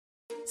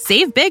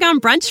Save big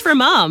on brunch for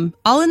mom,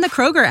 all in the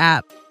Kroger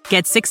app.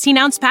 Get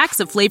 16-ounce packs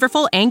of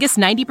flavorful Angus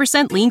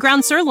 90% lean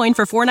ground sirloin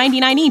for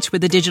 $4.99 each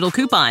with a digital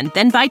coupon.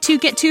 Then buy 2,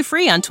 get 2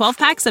 free on 12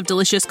 packs of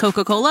delicious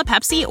Coca-Cola,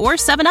 Pepsi, or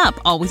 7-Up,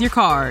 all with your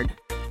card.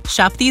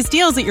 Shop these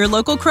deals at your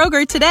local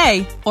Kroger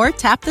today, or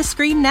tap the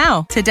screen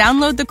now to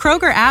download the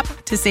Kroger app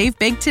to save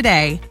big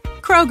today.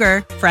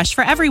 Kroger, fresh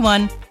for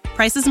everyone.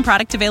 Prices and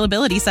product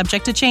availability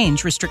subject to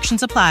change.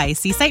 Restrictions apply.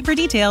 See site for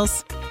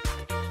details.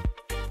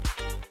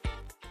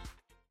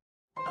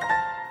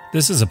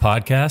 This is a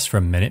podcast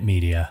from Minute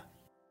Media.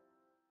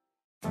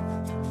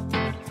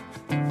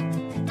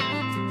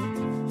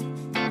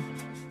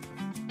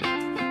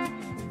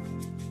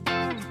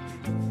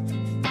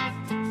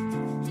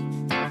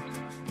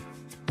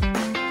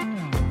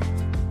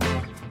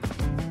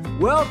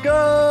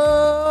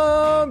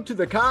 Welcome to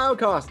the Kyle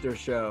Koster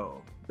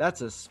Show. That's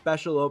a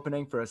special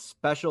opening for a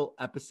special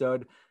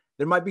episode.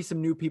 There might be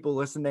some new people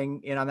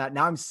listening in on that.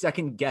 Now I'm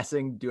second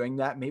guessing doing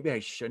that. Maybe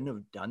I shouldn't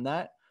have done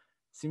that.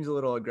 Seems a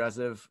little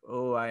aggressive.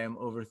 Oh, I am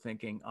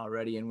overthinking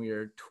already. And we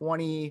are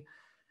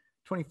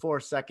 24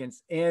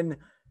 seconds in.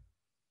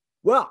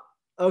 Well,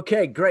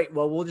 okay, great.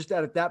 Well, we'll just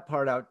edit that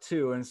part out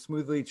too and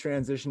smoothly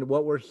transition to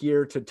what we're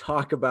here to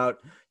talk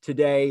about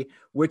today,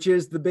 which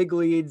is the Big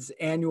Leads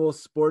Annual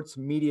Sports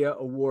Media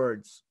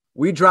Awards.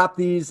 We dropped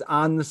these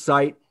on the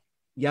site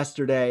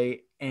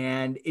yesterday,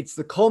 and it's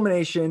the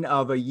culmination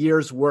of a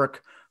year's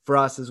work for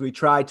us as we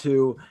try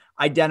to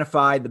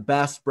identify the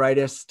best,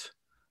 brightest,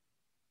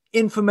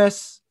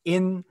 infamous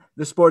in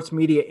the sports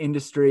media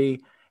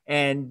industry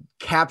and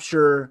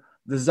capture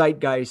the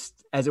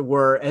zeitgeist, as it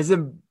were, as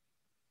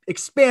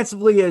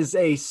expansively as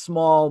a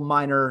small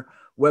minor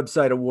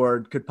website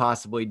award could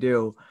possibly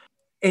do.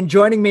 And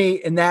joining me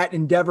in that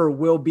endeavor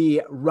will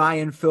be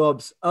Ryan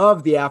Phillips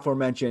of the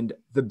aforementioned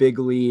The Big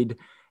Lead.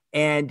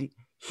 And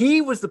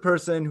he was the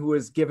person who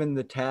was given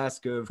the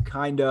task of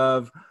kind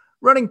of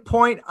running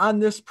point on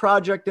this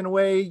project in a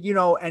way. You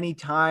know,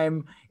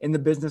 anytime in the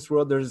business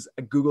world there's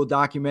a Google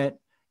document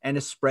and a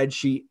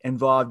spreadsheet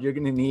involved, you're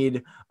going to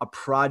need a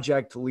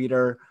project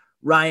leader.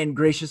 Ryan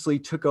graciously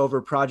took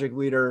over project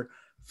leader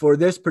for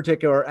this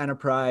particular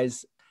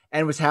enterprise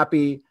and was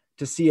happy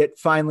to see it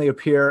finally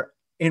appear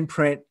in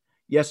print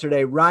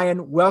yesterday.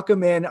 Ryan,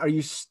 welcome in. Are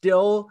you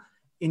still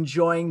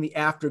enjoying the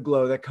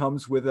afterglow that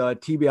comes with a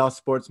TBL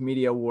Sports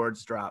Media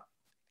Awards drop?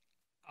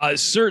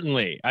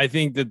 Certainly. I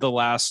think that the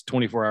last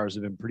 24 hours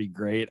have been pretty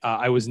great.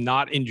 I was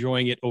not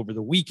enjoying it over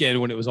the weekend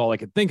when it was all I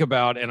could think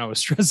about and I was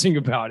stressing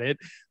about it.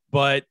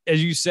 But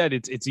as you said,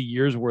 it's a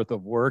year's worth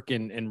of work.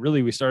 And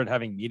really, we started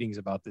having meetings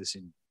about this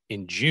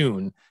in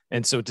June.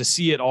 And so to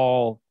see it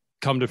all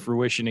come to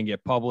fruition and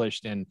get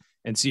published and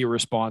see a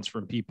response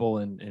from people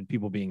and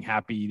people being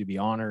happy to be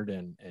honored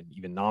and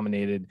even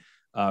nominated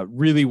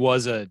really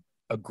was a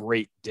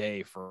great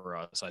day for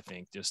us, I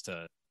think, just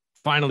to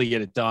finally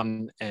get it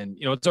done. And,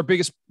 you know, it's our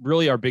biggest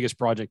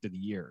project of the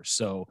year.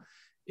 So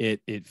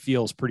it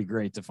feels pretty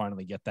great to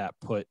finally get that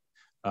put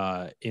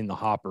in the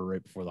hopper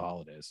right before the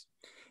holidays.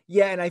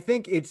 Yeah. And I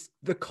think it's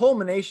the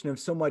culmination of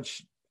so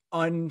much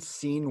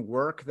unseen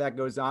work that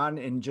goes on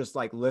and just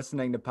like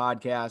listening to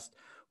podcasts,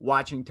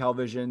 watching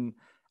television.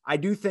 I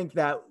do think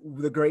that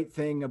the great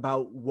thing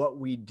about what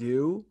we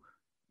do,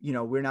 you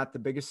know, we're not the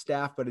biggest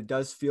staff, but it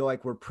does feel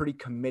like we're pretty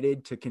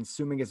committed to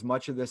consuming as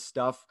much of this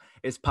stuff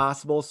as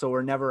possible. So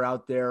we're never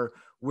out there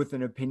with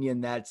an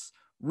opinion that's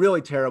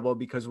really terrible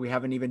because we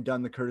haven't even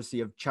done the courtesy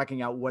of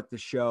checking out what the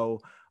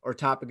show or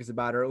topic is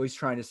about, or at least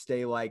trying to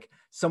stay like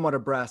somewhat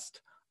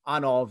abreast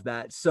on all of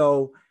that.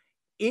 So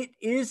it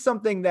is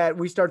something that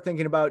we start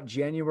thinking about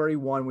January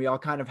 1. We all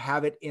kind of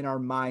have it in our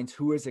minds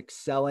who is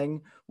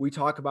excelling. We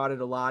talk about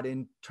it a lot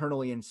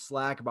internally in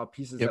Slack about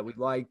pieces that we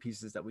like,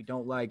 pieces that we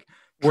don't like.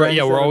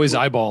 We're always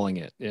eyeballing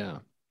it. Yeah.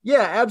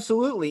 Yeah,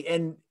 absolutely.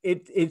 And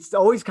it's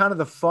always kind of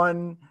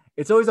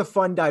it's always a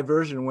fun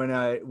diversion when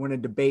a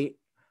debate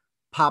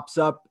pops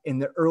up in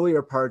the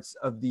earlier parts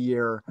of the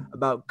year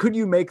about could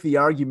you make the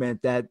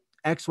argument that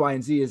X, Y,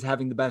 and Z is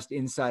having the best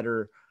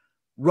insider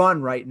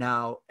run right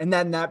now. And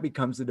then that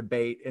becomes a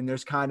debate. And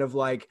there's kind of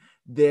like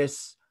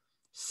this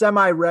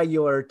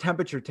semi-regular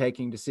temperature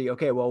taking to see,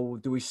 okay, well,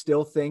 do we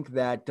still think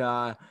that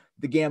the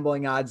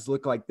gambling odds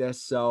look like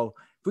this? So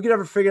if we could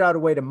ever figure out a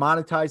way to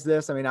monetize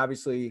this, I mean,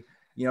 obviously,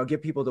 you know,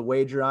 get people to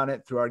wager on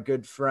it through our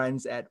good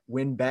friends at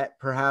WinBet,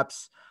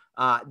 perhaps,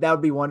 that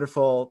would be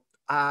wonderful.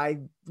 I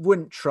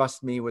wouldn't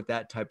trust me with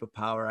that type of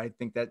power. I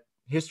think that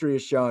history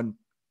has shown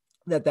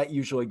that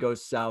usually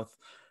goes south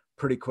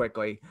pretty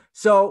quickly.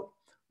 So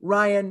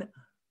Ryan,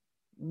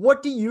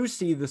 what do you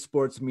see the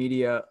Sports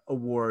Media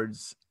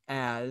Awards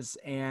as,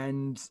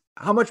 and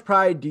how much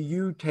pride do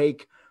you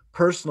take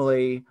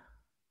personally,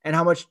 and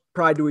how much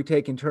pride do we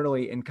take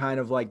internally in kind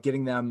of like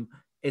getting them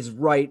as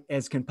right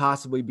as can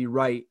possibly be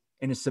right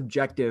in a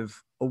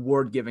subjective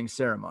award-giving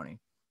ceremony?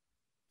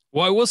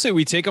 Well, I will say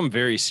we take them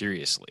very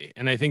seriously.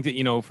 And I think that,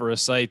 you know, for a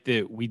site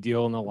that we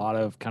deal in a lot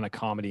of kind of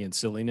comedy and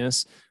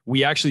silliness,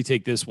 we actually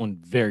take this one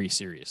very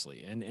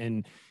seriously.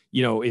 And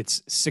you know,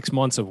 it's 6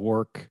 months of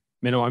work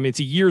minimum. I mean, it's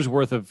a year's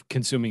worth of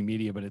consuming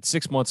media, but it's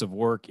 6 months of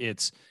work.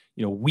 It's,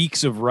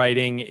 weeks of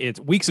writing. It's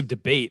weeks of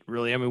debate,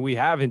 really. I mean, we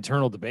have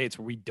internal debates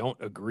where we don't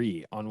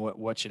agree on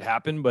what should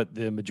happen, but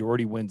the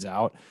majority wins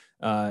out.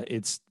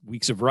 It's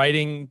weeks of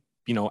writing,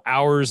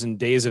 hours and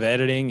days of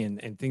editing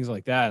and things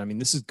like that. I mean,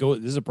 this is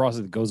a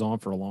process that goes on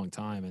for a long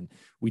time, and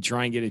we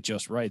try and get it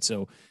just right.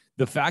 So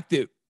the fact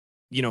that,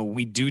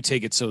 we do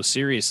take it so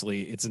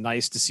seriously, it's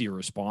nice to see a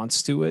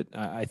response to it.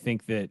 I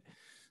think that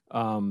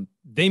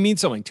they mean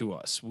something to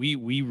us.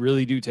 We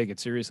really do take it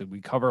seriously.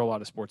 We cover a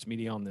lot of sports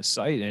media on this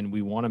site, and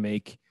we want to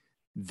make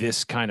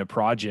this kind of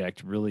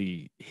project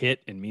really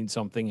hit and mean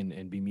something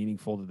and be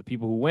meaningful to the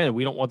people who win.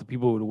 We don't want the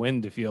people who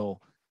win to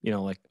feel,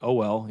 like, oh,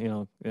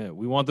 well,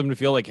 we want them to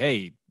feel like,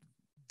 hey,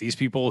 these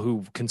people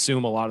who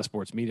consume a lot of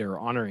sports media are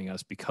honoring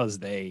us because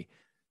they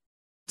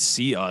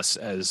see us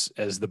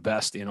as the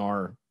best in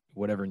our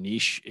whatever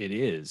niche it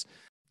is.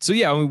 So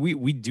yeah, I mean,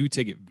 we do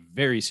take it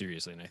very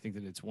seriously. And I think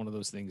that it's one of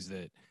those things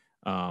that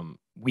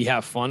we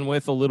have fun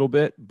with a little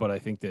bit, but I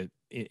think that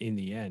in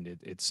the end,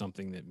 it's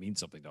something that means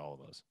something to all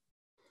of us.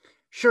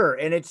 Sure.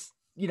 And it's,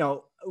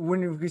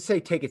 when we say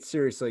take it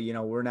seriously,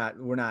 we're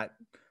not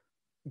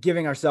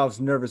giving ourselves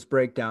nervous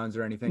breakdowns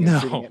or anything.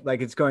 No.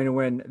 Like it's going to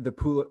win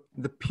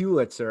the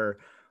Pulitzer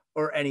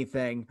or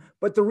anything.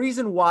 But the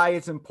reason why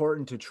it's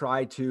important to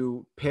try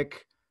to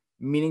pick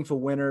meaningful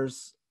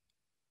winners,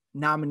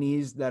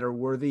 nominees that are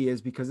worthy,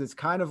 is because it's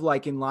kind of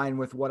like in line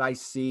with what I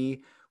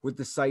see with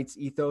the site's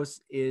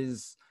ethos,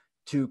 is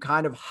to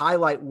kind of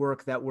highlight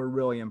work that we're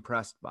really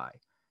impressed by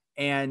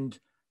and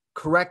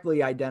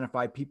correctly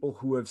identify people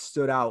who have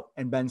stood out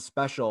and been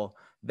special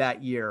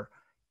that year.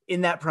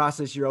 In that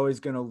process, you're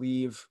always going to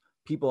leave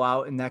people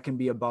out, and that can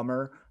be a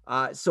bummer.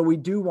 So we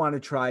do want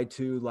to try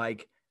to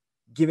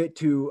give it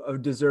to a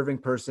deserving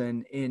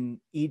person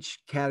in each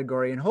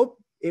category and hope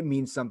it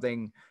means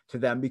something to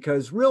them,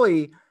 because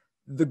really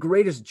the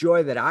greatest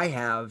joy that I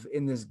have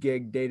in this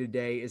gig day to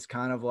day is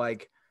kind of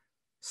like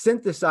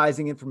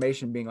synthesizing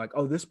information, being like,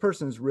 oh, this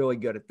person's really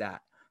good at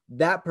that.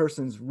 That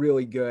person's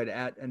really good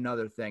at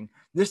another thing.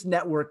 This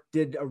network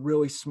did a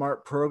really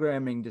smart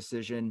programming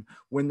decision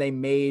when they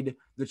made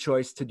the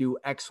choice to do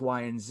X,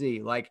 Y, and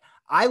Z. Like,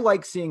 I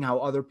like seeing how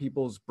other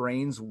people's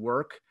brains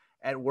work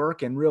at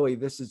work. And really,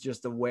 this is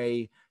just a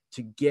way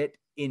to get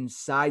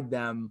inside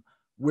them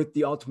with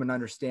the ultimate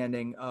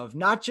understanding of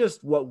not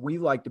just what we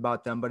liked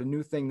about them, but a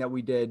new thing that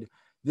we did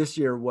this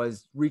year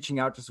was reaching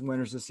out to some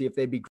winners to see if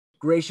they'd be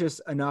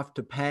gracious enough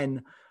to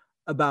pen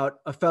about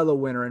a fellow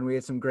winner. And we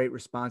had some great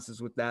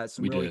responses with that.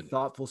 Some really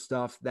thoughtful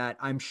stuff that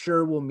I'm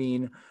sure will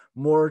mean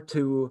more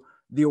to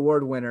the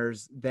award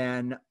winners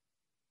than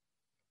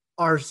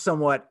our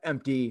somewhat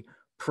empty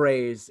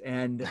praise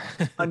and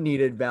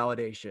unneeded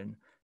validation.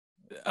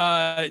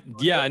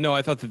 Yeah, no,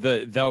 I thought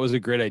that was a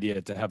great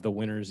idea to have the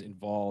winners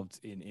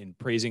involved in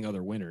praising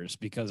other winners,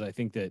 because I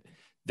think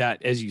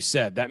that, as you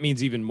said, that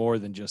means even more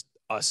than just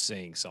us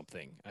saying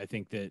something. I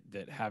think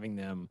that having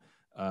them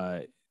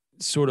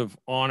sort of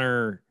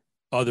honor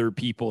other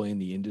people in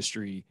the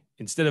industry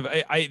instead of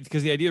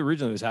because the idea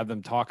originally was have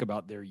them talk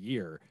about their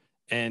year,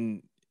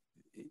 and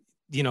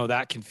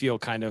that can feel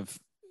kind of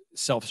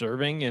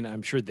self-serving, and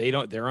I'm sure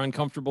they're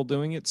uncomfortable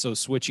doing it. So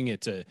switching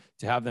it to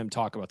have them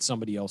talk about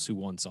somebody else who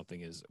won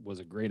something was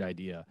a great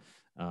idea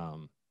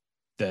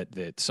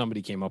that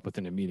somebody came up with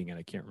in a meeting, and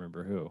I can't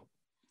remember who.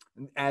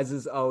 As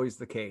is always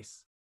the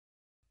case.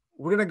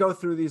 We're going to go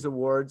through these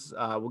awards.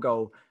 We'll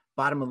go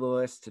bottom of the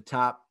list to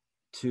top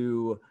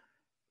to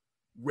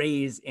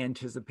raise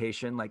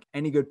anticipation, like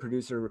any good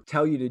producer would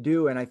tell you to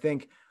do. And I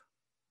think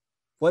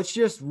let's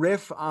just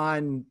riff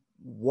on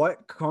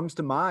what comes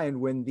to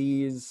mind when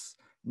these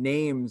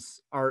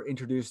names are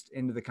introduced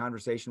into the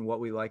conversation, what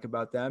we like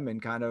about them,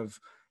 and kind of,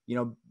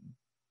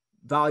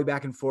 volley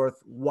back and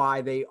forth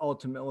why they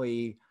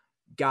ultimately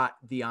got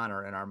the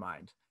honor in our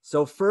mind.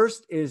 So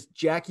first is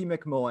Jackie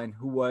McMullen,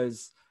 who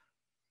was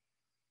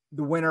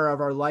the winner of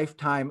our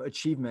Lifetime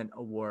Achievement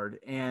Award.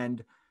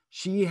 And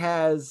she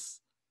has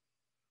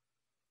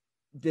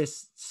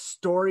this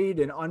storied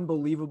and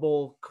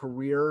unbelievable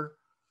career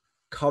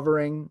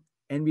covering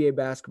NBA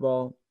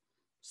basketball,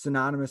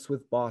 synonymous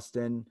with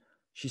Boston.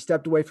 She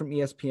stepped away from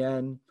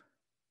ESPN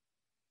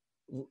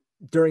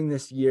during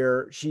this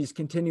year. She's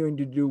continuing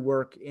to do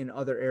work in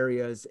other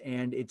areas,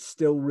 and it's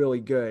still really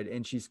good.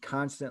 And she's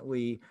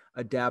constantly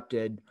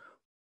adapted.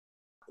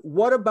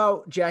 What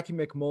about Jackie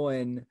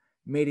McMullen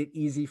made it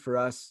easy for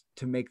us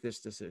to make this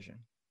decision?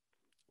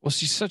 Well,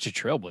 she's such a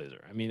trailblazer.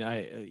 I mean,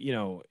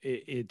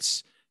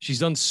 she's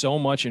done so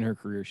much in her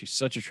career. She's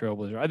such a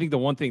trailblazer. I think the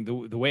one thing,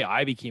 the way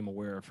I became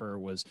aware of her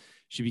was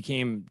she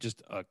became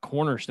just a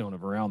cornerstone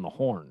of Around the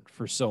Horn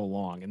for so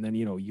long. And then,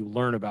 you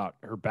learn about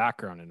her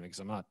background, and because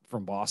I'm not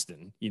from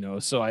Boston,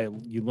 so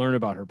you learn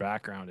about her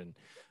background,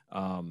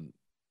 and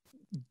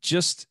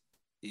just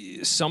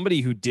somebody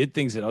who did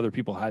things that other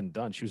people hadn't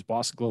done. She was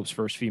Boston Globe's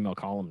first female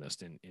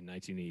columnist in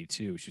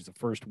 1982. She's the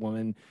first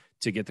woman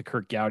to get the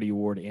Kirk Gowdy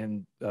Award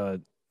and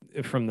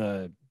from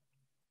the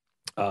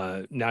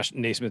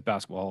Naismith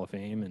Basketball Hall of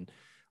Fame. And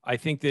I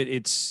think that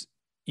it's,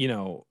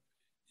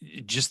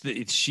 just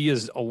that she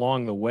has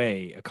along the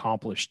way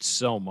accomplished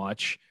so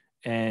much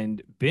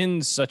and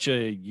been such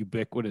a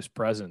ubiquitous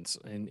presence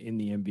in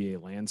the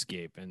NBA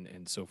landscape.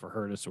 And so for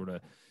her to sort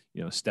of,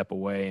 step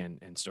away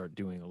and start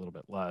doing a little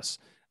bit less,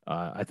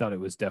 I thought it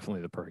was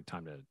definitely the perfect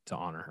time to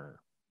honor her.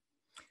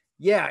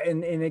 Yeah.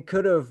 And it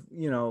could have,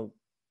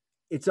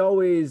 it's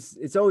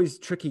always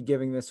tricky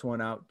giving this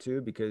one out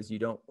too, because you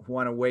don't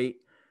want to wait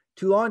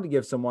too long to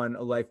give someone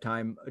a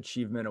lifetime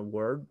achievement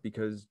award,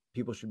 because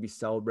people should be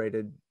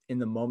celebrated in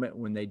the moment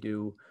when they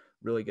do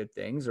really good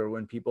things, or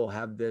when people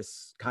have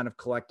this kind of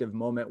collective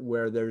moment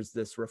where there's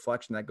this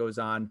reflection that goes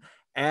on,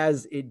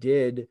 as it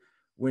did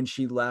when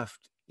she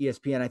left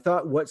ESPN. I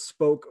thought what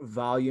spoke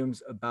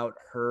volumes about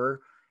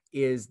her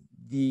is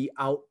the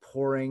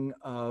outpouring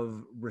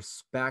of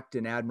respect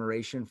and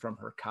admiration from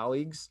her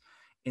colleagues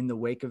in the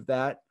wake of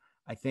that.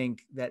 I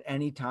think that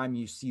anytime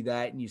you see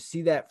that, and you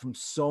see that from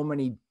so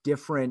many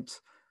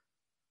different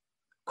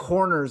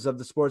corners of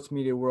the sports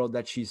media world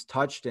that she's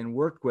touched and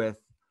worked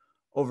with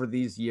over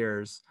these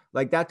years,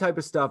 like that type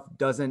of stuff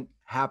doesn't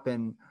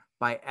happen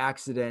by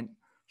accident.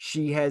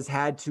 She has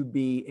had to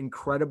be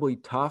incredibly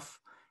tough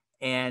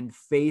and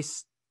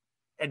face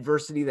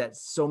adversity that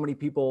so many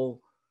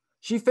people,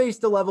 she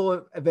faced a level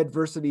of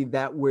adversity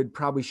that would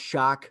probably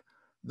shock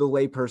the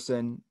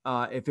layperson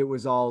if it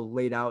was all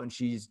laid out, and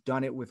she's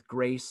done it with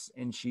grace,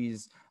 and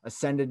she's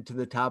ascended to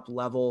the top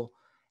level,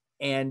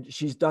 and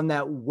she's done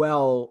that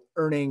well,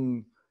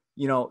 earning,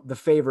 the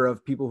favor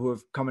of people who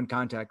have come in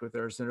contact with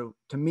her. So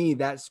to me,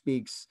 that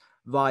speaks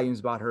volumes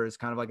about her as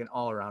kind of like an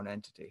all-around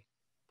entity.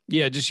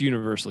 Yeah, just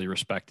universally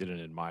respected and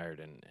admired,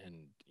 and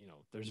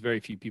there's very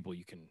few people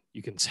you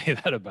can say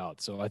that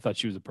about. So I thought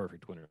she was a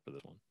perfect winner for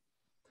this one.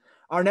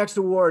 Our next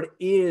award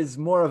is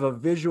more of a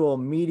visual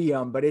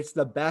medium, but it's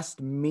the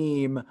best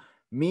meme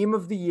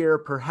of the year,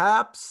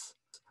 perhaps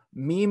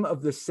meme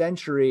of the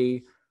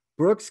century.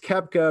 Brooks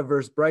Koepka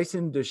versus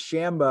Bryson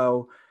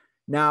DeChambeau.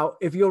 Now,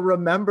 if you'll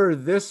remember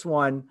this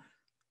one,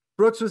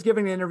 Brooks was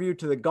giving an interview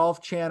to the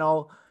Golf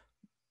Channel.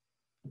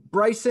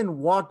 Bryson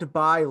walked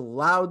by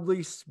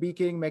loudly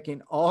speaking,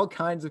 making all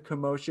kinds of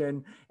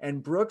commotion,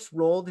 and Brooks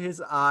rolled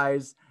his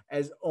eyes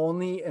as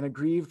only an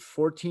aggrieved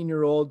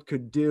 14-year-old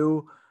could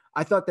do.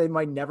 I thought they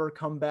might never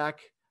come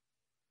back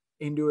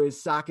into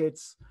his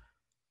sockets.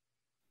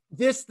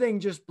 This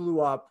thing just blew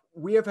up.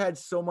 We have had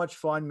so much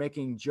fun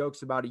making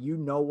jokes about it. You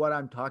know what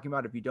I'm talking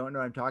about. If you don't know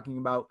what I'm talking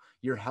about,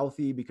 you're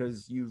healthy,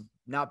 because you've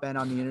not been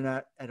on the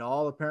internet at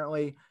all,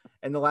 apparently,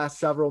 in the last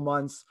several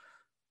months.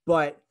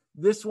 But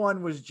this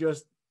one was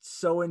just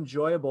so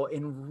enjoyable,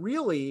 and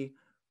really,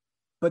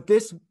 but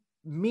this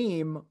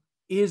meme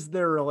is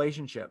their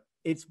relationship.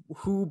 It's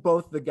who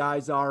both the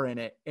guys are in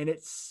it. And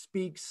it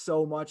speaks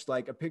so much.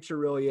 Like, a picture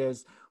really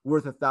is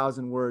worth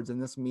 1,000 words.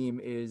 And this meme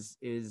is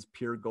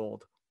pure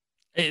gold.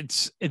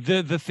 It's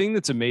the thing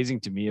that's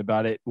amazing to me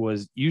about it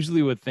was,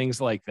 usually with things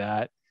like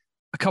that,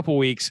 a couple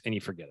weeks and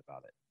you forget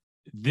about it.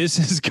 This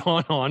has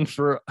gone on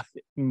for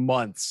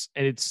months,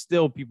 and it's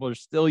still, people are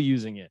still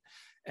using it.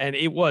 And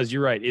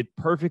you're right. It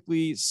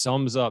perfectly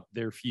sums up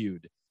their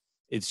feud.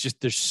 It's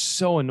just, they're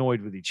so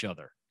annoyed with each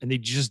other, and they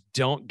just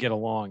don't get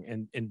along.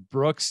 And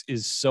Brooks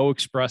is so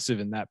expressive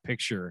in that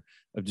picture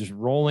of just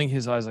rolling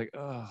his eyes like,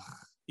 oh,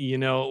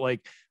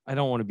 like, I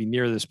don't want to be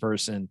near this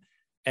person.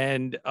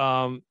 And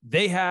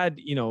they had,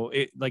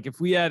 like,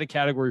 if we had a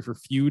category for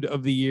feud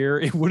of the year,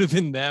 it would have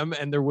been them,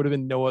 and there would have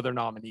been no other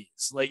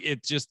nominees. Like,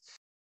 it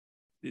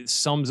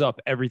sums up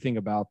everything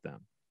about them.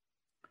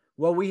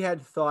 Well, we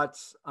had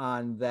thoughts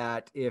on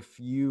that. If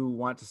you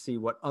want to see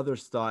what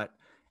others thought,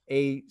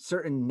 a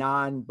certain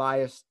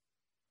non-biased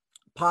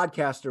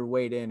podcaster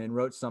weighed in and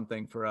wrote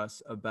something for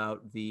us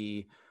about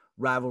the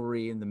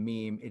rivalry and the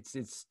meme.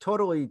 It's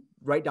totally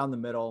right down the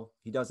middle.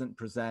 He doesn't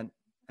present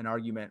an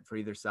argument for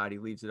either side. He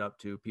leaves it up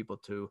to people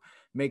to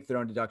make their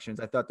own deductions.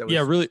 I thought that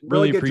was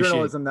really good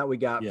journalism that we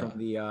got from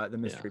the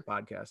mystery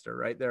podcaster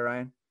right there,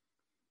 Ryan.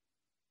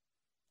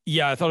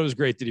 Yeah, I thought it was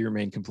great that he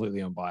remained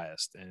completely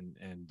unbiased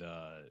and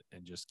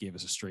just gave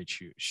us a straight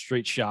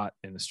shot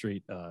and a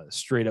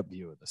straight up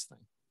view of this thing.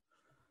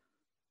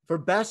 For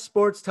best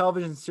sports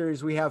television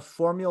series, we have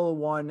Formula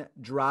One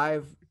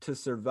Drive to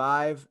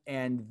Survive.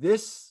 And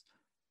this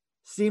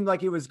seemed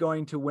like it was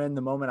going to win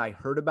the moment I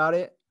heard about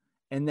it.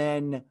 And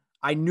then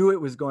I knew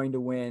it was going to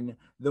win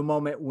the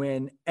moment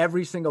when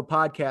every single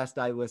podcast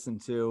I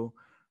listened to,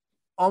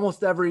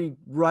 almost every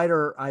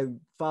writer I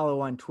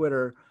follow on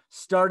Twitter,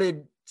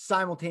 started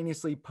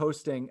simultaneously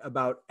posting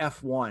about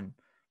F1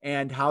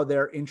 and how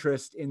their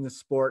interest in the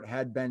sport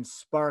had been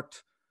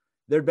sparked.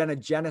 There'd been a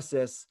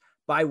genesis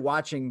by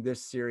watching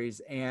this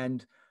series,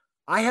 and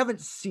I haven't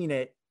seen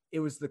it. It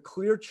was the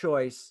clear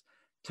choice.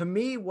 To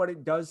me, what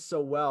it does so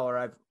well,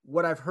 or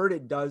what I've heard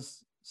it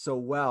does so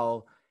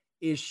well,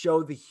 is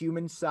show the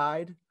human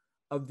side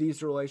of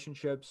these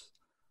relationships,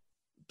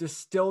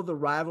 distill the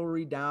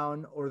rivalry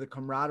down or the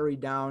camaraderie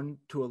down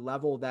to a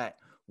level that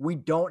we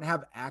don't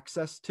have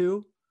access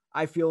to.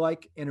 I feel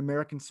like in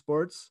American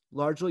sports,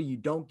 largely, you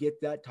don't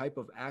get that type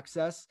of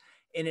access.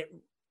 And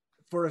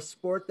for a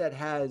sport that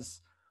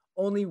has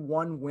only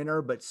one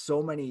winner, but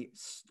so many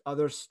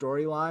other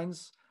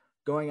storylines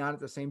going on at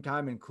the same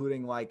time,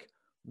 including like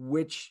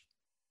which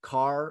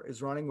car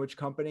is running which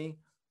company,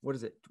 what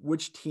is it,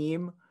 which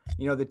team,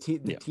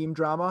 the team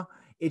drama.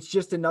 It's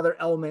just another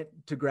element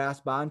to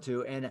grasp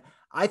onto. And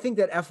I think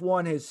that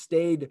F1 has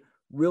stayed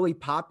really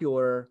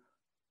popular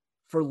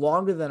for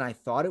longer than I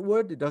thought it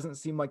would. It doesn't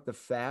seem like the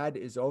fad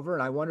is over.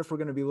 And I wonder if we're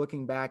going to be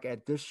looking back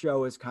at this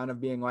show as kind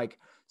of being like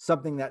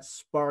something that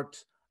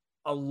sparked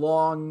a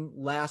long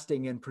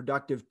lasting and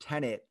productive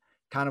tenet,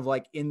 kind of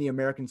like in the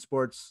American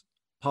sports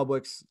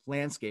public's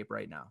landscape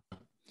right now.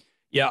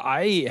 Yeah,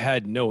 I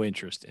had no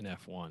interest in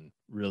F1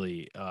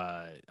 really.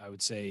 I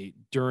would say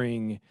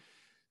during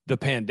the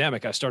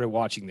pandemic, I started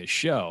watching this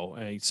show.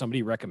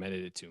 Somebody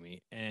recommended it to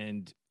me,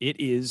 and it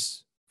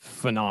is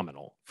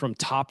phenomenal from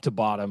top to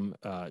bottom.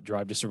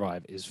 Drive to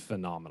Survive is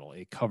phenomenal.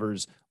 It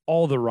covers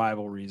all the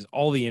rivalries,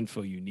 all the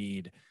info you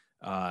need.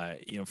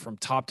 From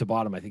top to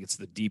bottom, I think it's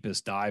the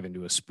deepest dive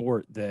into a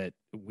sport that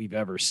we've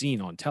ever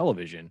seen on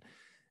television.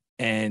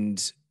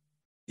 And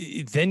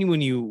then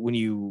when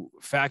you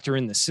factor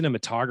in the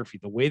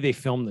cinematography, the way they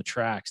film the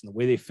tracks and the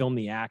way they film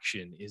the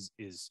action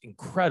is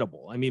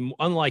incredible. I mean,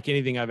 unlike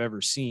anything I've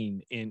ever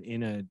seen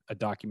in a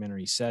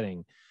documentary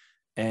setting.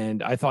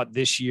 And I thought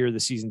this year, the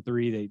season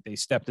 3, they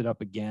stepped it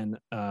up again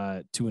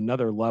to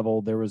another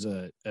level. There was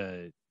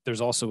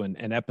there's also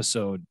an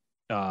episode.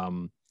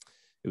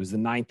 It was the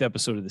 9th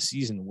episode of the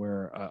season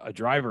where a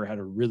driver had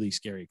a really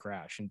scary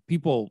crash, and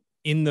people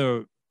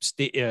at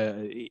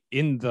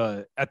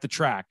the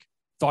track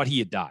thought he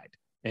had died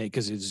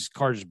because his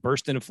car just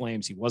burst into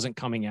flames. He wasn't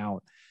coming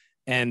out.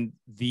 And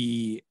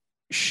the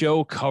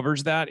show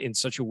covers that in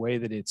such a way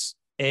that it's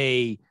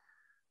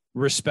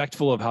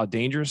respectful of how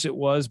dangerous it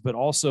was, but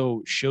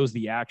also shows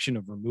the action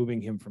of removing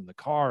him from the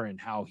car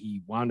and how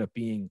he wound up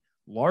being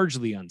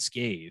largely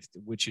unscathed,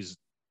 which is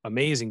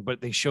amazing. But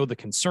they show the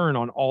concern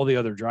on all the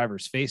other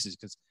drivers' faces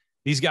because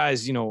these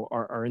guys,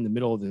 are in the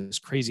middle of this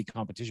crazy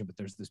competition, but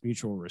there's this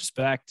mutual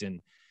respect,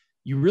 and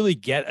you really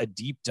get a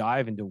deep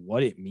dive into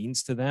what it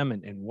means to them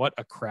and what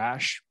a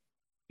crash,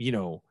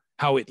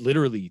 how it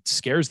literally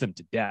scares them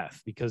to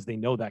death because they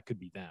know that could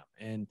be them.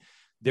 And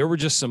there were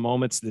just some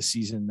moments this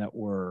season that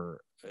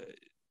were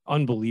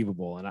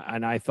unbelievable.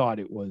 And I thought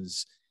it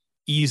was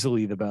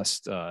easily the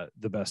best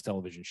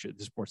television show,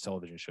 the sports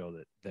television show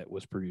that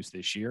was produced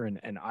this year.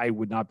 And I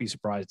would not be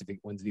surprised if it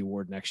wins the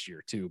award next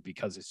year too,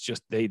 because it's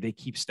just, they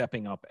keep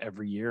stepping up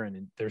every year,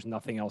 and there's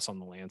nothing else on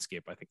the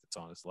landscape, I think, that's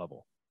on this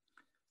level.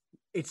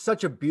 It's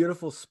such a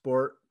beautiful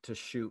sport to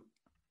shoot.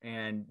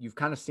 And you've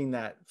kind of seen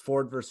that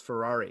Ford versus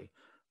Ferrari.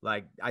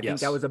 Like, I think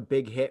that was a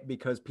big hit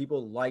because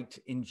people really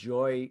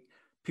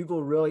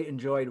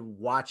enjoyed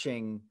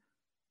watching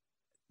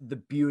the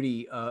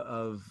beauty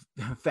of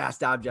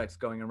fast objects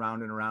going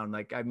around and around.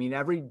 Like, I mean,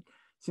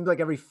 seems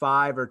like every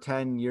 5 or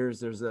 10 years,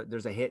 there's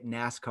a hit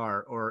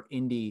NASCAR or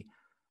Indy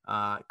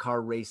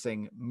car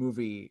racing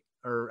movie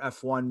or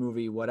F1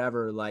 movie,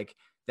 whatever, like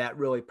that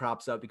really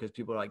props up because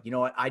people are like, you know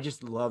what? I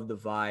just love the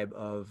vibe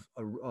of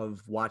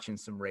watching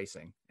some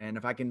racing. And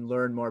if I can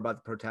learn more about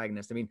the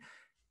protagonist, it's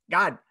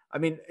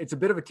a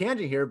bit of a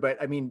tangent here, but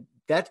I mean,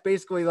 that's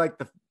basically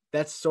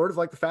that's sort of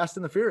like the Fast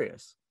and the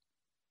Furious.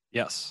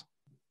 Yes.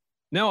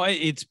 No,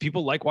 it's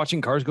people like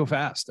watching cars go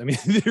fast. I mean,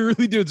 they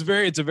really do.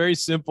 It's a very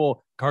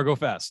simple car go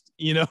fast,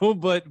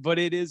 but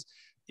it is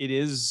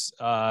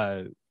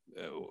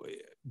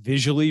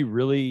visually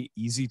really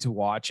easy to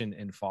watch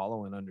and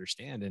follow and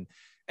understand. And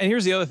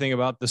here's the other thing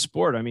about the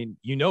sport. I mean,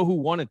 who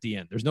won at the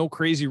end. There's no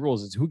crazy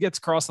rules. It's who gets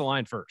across the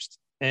line first.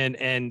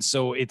 And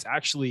so it's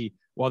actually,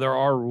 while there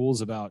are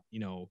rules about,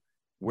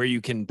 where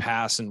you can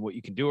pass and what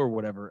you can do or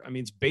whatever, I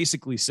mean, it's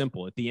basically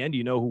simple. At the end,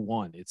 who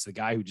won. It's the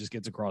guy who just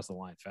gets across the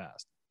line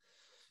fast.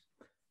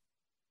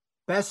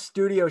 Best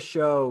studio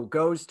show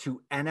goes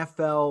to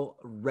NFL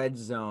Red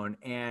Zone.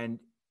 And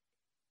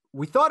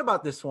we thought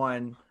about this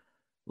one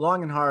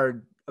long and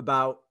hard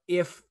about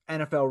if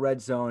NFL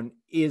Red Zone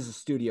is a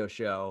studio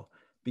show,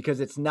 because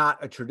it's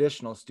not a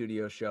traditional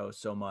studio show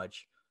so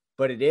much,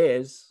 but it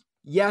is.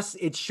 Yes,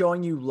 it's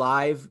showing you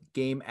live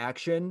game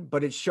action,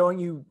 but it's showing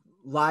you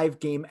live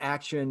game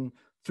action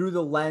through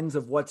the lens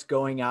of what's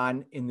going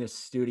on in this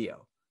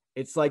studio.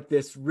 It's like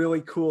this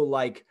really cool,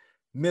 like,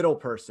 middle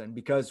person,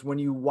 because when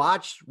you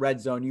watch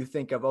Red Zone, you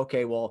think of,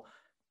 okay, well,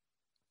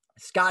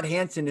 Scott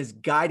Hanson is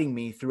guiding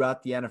me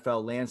throughout the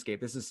NFL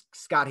landscape. This is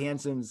Scott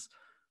Hanson's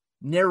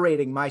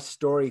narrating my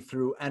story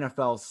through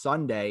NFL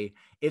Sunday.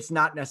 It's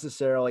not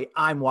necessarily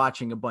I'm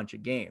watching a bunch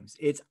of games.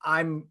 It's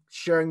I'm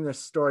sharing this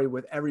story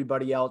with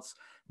everybody else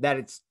that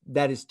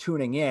is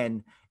tuning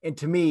in. And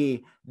to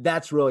me,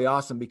 that's really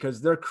awesome because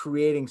they're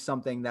creating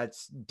something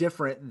that's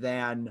different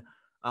than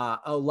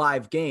a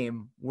live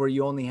game where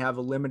you only have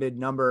a limited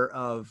number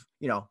of,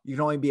 you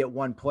can only be at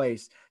one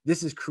place.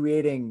 This is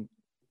creating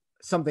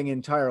something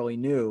entirely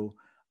new,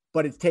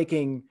 but it's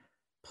taking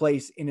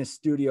place in a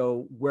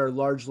studio where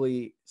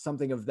largely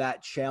something of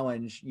that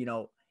challenge,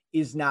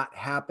 is not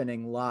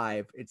happening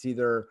live. It's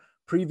either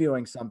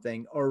previewing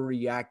something or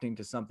reacting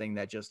to something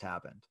that just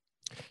happened.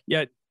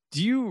 Yeah.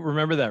 Do you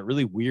remember that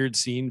really weird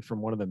scene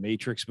from one of the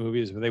Matrix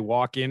movies where they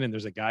walk in and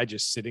there's a guy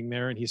just sitting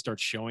there and he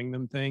starts showing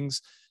them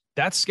things?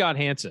 That's Scott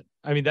Hansen.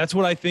 I mean, that's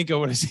what I think of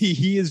when I see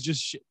he is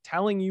just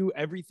telling you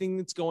everything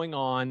that's going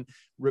on,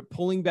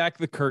 pulling back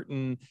the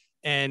curtain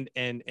and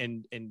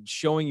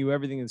showing you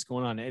everything that's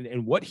going on.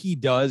 And what he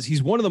does,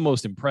 he's one of the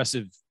most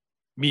impressive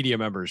media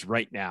members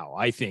right now,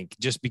 I think,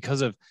 just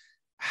because of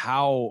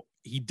how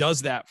he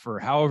does that for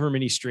however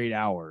many straight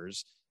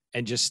hours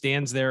and just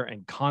stands there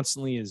and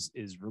constantly is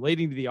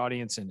relating to the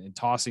audience and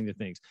tossing the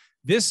things.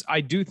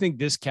 I do think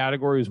this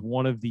category is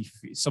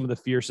some of the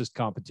fiercest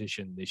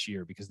competition this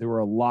year, because there were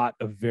a lot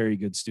of very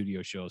good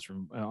studio shows.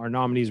 From our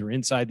nominees were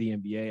Inside the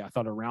NBA. I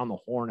thought Around the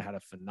Horn had a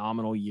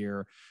phenomenal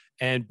year,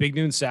 and Big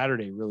Noon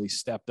Saturday really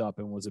stepped up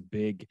and was a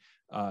big,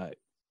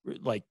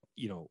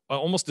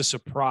 almost a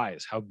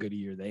surprise how good a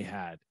year they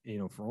had,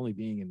 for only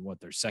being in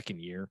their second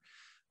year.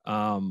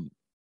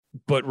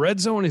 But Red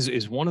Zone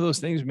is one of those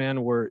things,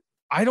 man, where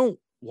I don't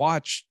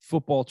watch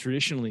football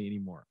traditionally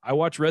anymore. I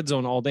watch Red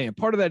Zone all day. And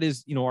part of that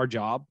is, our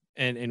job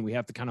and we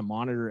have to kind of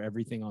monitor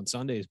everything on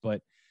Sundays,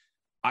 but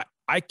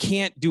I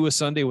can't do a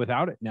Sunday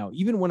without it now.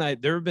 Even when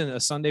there have been a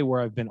Sunday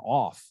where I've been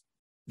off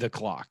the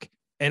clock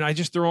and I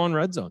just throw on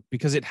Red Zone,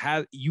 because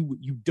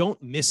you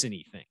don't miss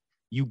anything.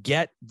 You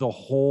get the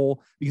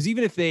whole, because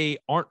even if they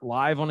aren't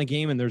live on a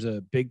game and there's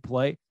a big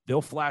play,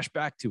 they'll flash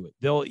back to it.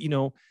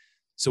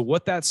 So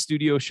what that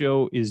studio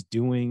show is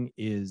doing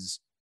is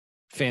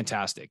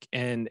fantastic.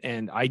 And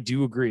I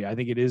do agree. I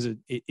think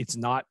it's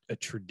not a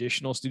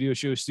traditional studio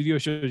show. Studio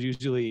show is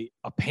usually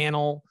a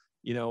panel,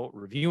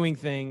 reviewing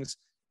things.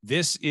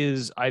 This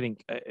is, I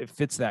think it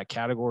fits that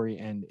category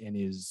and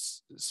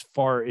is as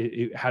far,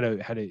 it had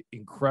an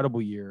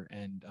incredible year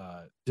and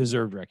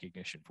deserved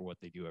recognition for what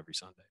they do every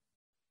Sunday.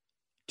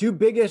 Two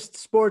biggest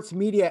sports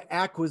media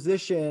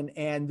acquisition,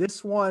 and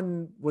this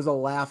one was a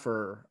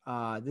laugher.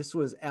 This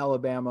was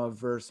Alabama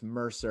versus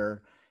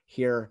Mercer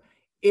here.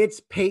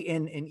 It's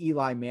Peyton and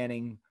Eli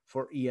Manning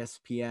for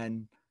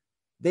ESPN.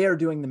 They are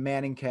doing the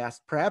Manning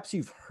Cast. Perhaps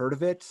you've heard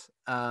of it.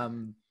 I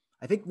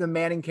think the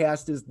Manning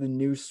Cast is the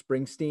new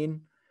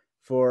Springsteen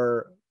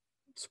for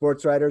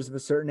sports writers of a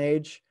certain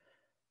age,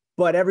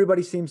 but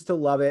everybody seems to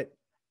love it.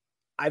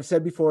 I've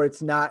said before,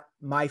 it's not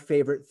my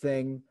favorite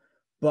thing,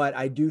 but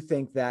I do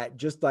think that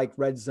just like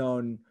Red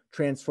Zone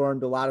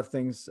transformed a lot of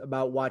things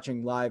about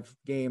watching live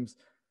games,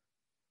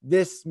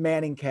 this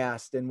Manning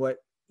Cast and what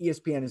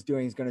ESPN is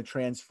doing is going to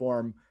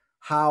transform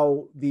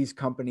how these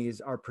companies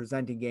are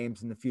presenting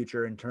games in the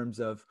future in terms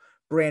of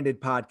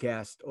branded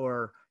podcast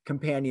or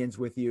companions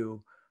with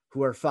you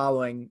who are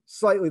following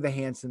slightly the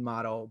Hansen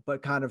model,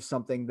 but kind of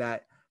something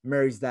that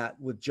marries that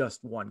with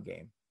just one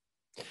game.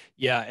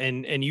 Yeah.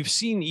 And you've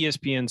seen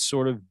ESPN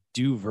sort of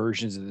do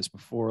versions of this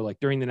before, like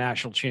during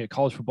the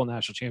college football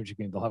national championship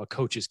game, they'll have a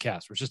coaches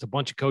cast where it's just a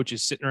bunch of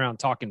coaches sitting around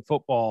talking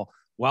football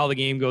while the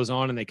game goes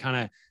on, and they kind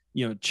of,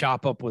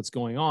 chop up what's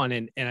going on.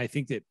 And I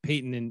think that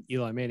Peyton and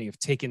Eli Manning have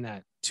taken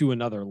that to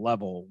another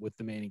level with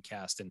the Manning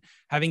Cast, and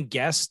having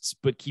guests,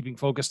 but keeping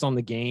focused on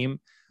the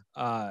game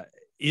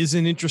is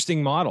an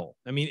interesting model.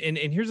 I mean,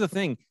 and here's the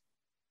thing.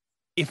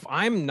 If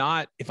I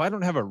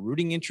don't have a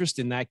rooting interest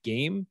in that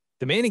game,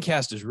 the Manning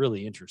Cast is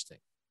really interesting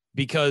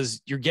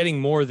because you're getting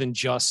more than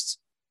just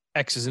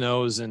X's and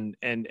O's and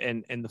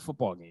the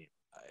football game.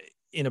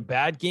 In a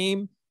bad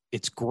game,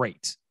 it's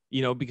great.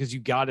 Because you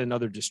got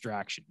another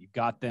distraction. You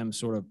got them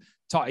sort of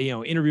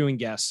interviewing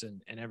guests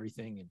and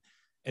everything.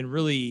 And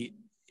really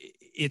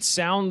it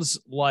sounds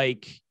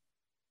like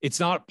it's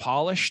not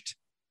polished,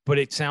 but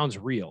it sounds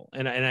real.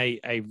 And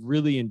I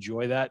really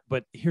enjoy that.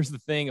 But here's the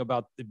thing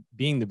about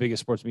being the biggest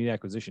sports media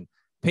acquisition.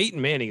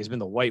 Peyton Manning has been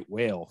the white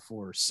whale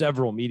for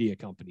several media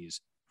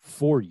companies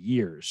for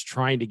years,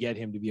 trying to get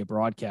him to be a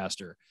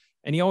broadcaster.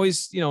 And he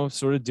always,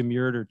 sort of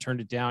demurred or turned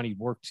it down.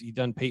 He'd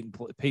done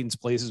Peyton's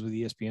Places with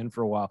ESPN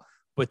for a while.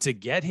 But to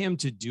get him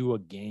to do a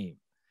game,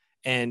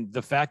 and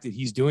the fact that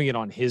he's doing it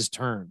on his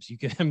terms,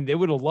 they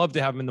would have loved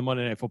to have him in the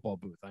Monday Night Football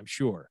booth, I'm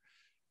sure.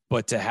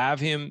 But to have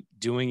him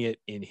doing it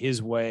in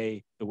his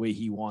way, the way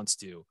he wants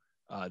to,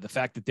 the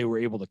fact that they were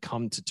able to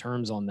come to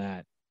terms on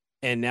that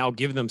and now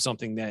give them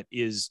something that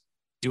is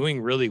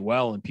doing really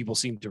well and people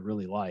seem to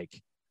really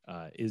like,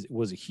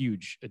 was a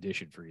huge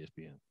addition for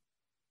ESPN.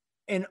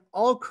 And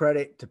all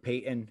credit to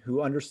Peyton,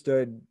 who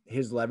understood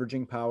his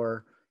leveraging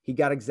power. He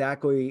got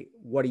exactly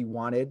what he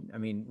wanted. I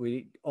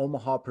mean,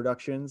 Omaha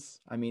Productions.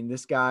 I mean,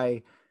 this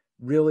guy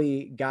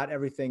really got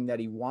everything that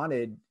he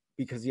wanted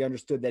because he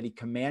understood that he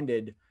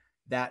commanded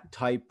that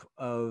type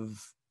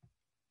of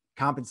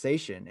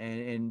compensation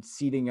and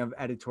seating of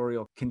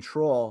editorial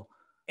control.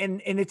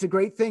 And it's a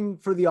great thing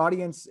for the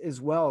audience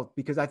as well,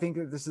 because I think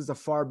that this is a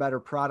far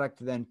better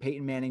product than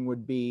Peyton Manning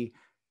would be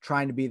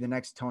trying to be the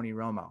next Tony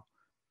Romo.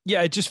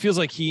 Yeah, it just feels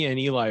like he and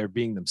Eli are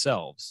being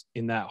themselves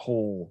in that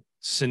whole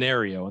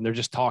scenario, and they're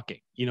just talking.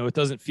 It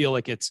doesn't feel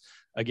like it's,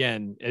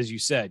 again, as you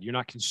said, you're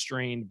not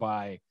constrained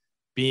by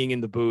being in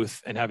the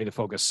booth and having to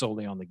focus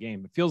solely on the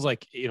game. It feels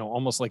like,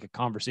 almost like a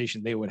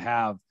conversation they would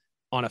have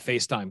on a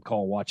FaceTime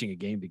call watching a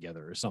game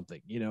together or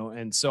something, you know?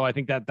 And so I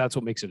think that that's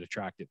what makes it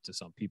attractive to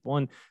some people,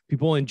 and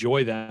people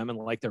enjoy them and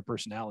like their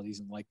personalities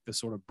and like the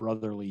sort of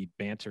brotherly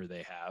banter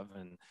they have.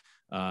 And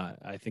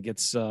I think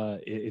it's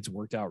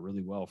worked out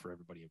really well for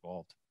everybody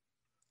involved.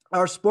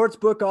 Our sports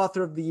book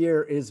author of the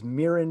year is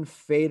Mirin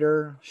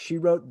Fader. She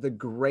wrote the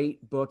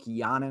great book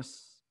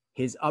Giannis,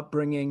 his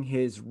upbringing,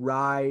 his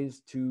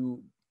rise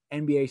to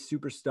NBA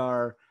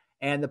superstar,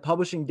 and the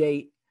publishing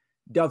date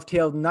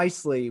dovetailed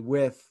nicely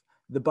with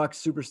the Bucks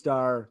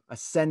superstar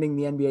ascending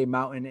the NBA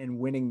mountain and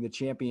winning the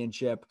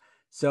championship.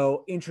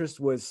 So interest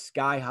was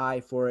sky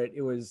high for it.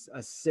 It was a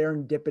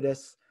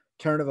serendipitous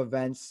turn of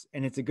events,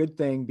 and it's a good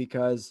thing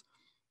because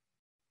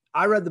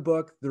I read the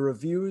book. The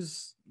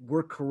reviews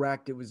were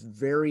correct. It was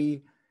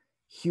very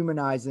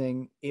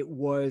humanizing. It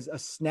was a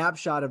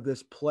snapshot of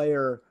this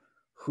player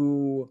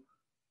who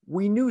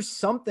we knew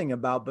something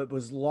about, but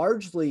was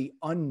largely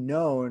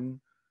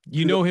unknown.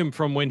 You know him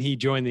from when he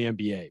joined the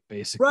NBA,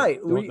 basically. Right.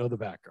 Don't know the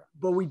background.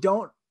 But we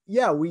don't.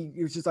 Yeah,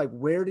 it was just like,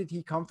 where did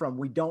he come from?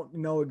 We don't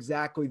know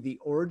exactly the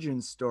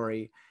origin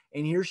story.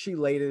 And here she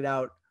laid it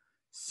out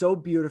so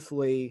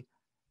beautifully.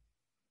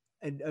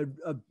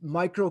 A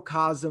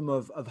microcosm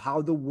of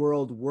how the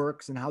world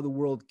works and how the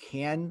world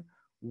can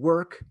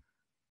work.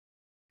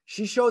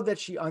 She showed that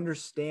she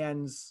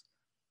understands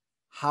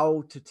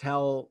how to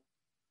tell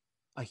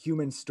a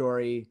human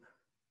story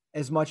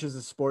as much as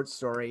a sports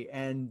story.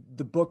 And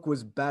the book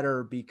was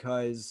better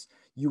because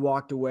you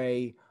walked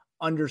away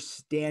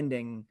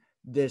understanding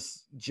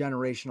this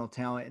generational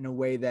talent in a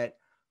way that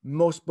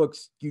most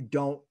books, you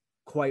don't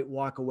quite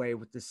walk away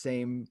with the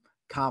same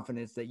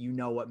confidence that you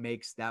know what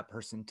makes that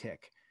person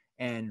tick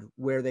and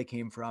where they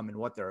came from and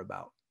what they're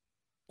about.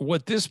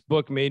 What this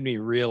book made me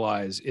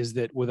realize is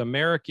that with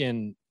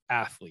American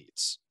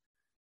athletes,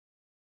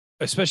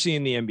 especially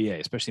in the NBA,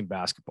 especially in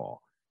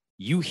basketball,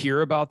 you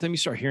hear about them, you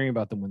start hearing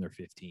about them when they're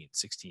 15,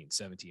 16,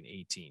 17,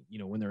 18, you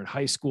know, when they're in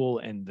high school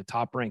and the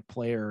top ranked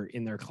player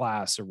in their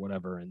class or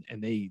whatever.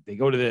 And they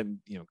go to the,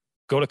 you know,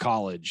 go to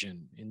college,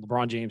 and in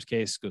LeBron James'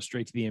 case, go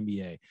straight to the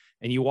NBA,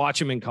 and you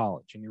watch him in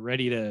college and you're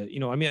ready to, you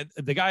know, I mean,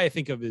 the guy I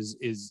think of is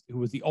who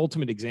was the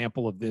ultimate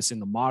example of this in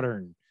the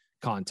modern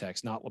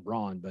context, not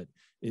LeBron, but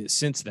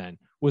since then,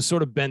 was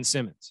sort of Ben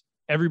Simmons.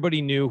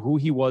 Everybody knew who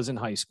he was in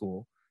high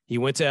school. He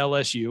went to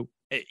LSU.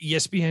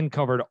 ESPN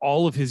covered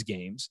all of his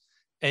games.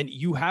 And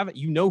you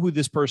know who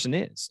this person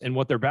is and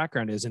what their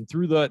background is. And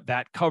through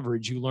that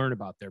coverage, you learn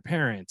about their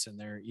parents and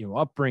their, you know,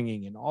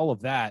 upbringing and all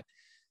of that.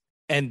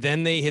 And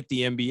then they hit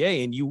the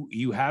NBA and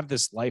you have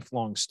this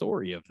lifelong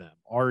story of them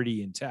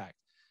already intact.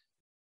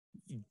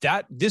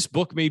 This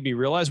book made me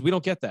realize we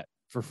don't get that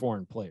for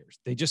foreign players.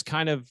 They just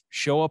kind of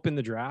show up in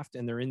the draft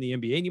and they're in the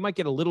NBA, and you might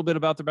get a little bit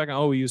about their background.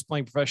 Oh, he was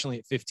playing professionally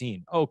at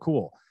 15. Oh,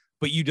 cool.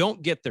 But you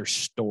don't get their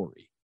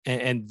story.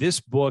 And this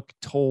book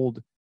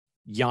told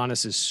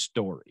Giannis's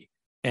story.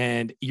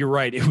 And you're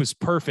right. It was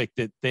perfect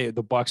that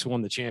the Bucks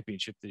won the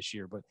championship this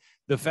year. But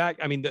the fact,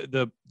 I mean,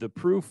 the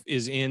proof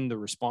is in the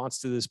response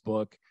to this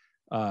book.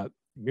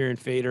 Mirin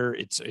Fader,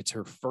 it's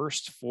her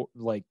first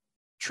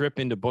trip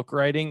into book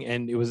writing,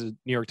 and it was a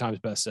New York Times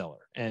bestseller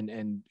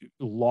and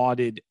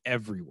lauded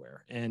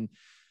everywhere. And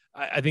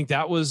I think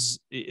that was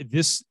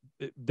this.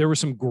 There were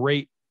some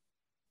great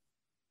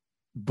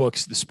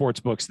books, the sports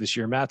books this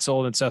year. Matt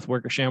Sullivan, Seth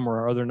Wickersham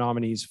were our other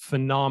nominees.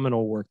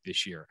 Phenomenal work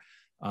this year.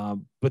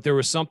 But there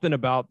was something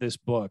about this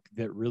book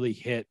that really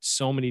hit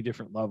so many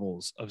different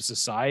levels of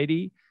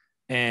society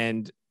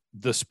and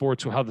the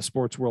sports, how the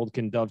sports world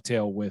can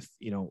dovetail with,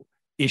 you know,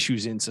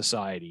 issues in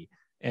society.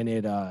 And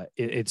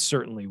it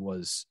certainly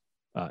was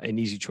an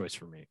easy choice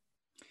for me.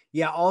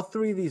 Yeah. All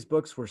three of these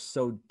books were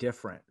so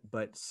different,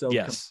 but so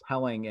yes.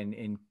 compelling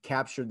and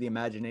captured the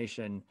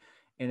imagination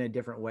in a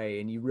different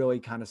way. And you really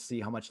kind of see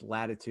how much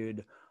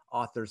latitude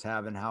authors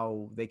have and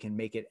how they can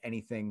make it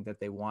anything that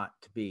they want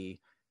to be,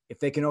 if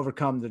they can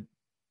overcome the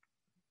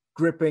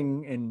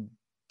gripping and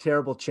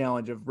terrible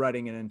challenge of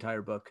writing an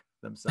entire book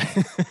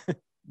themselves.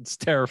 It's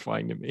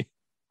terrifying to me.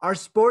 Our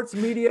sports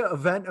media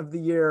event of the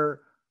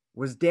year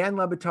was Dan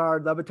Le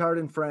Batard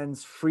and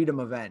Friends Freedom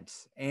Event.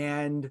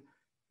 And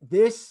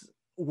this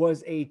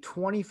was a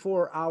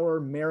 24-hour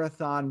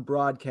marathon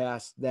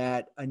broadcast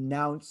that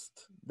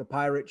announced the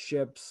pirate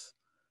ships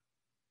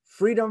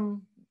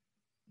freedom,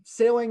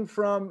 sailing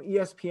from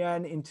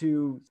ESPN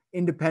into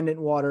independent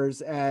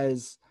waters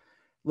as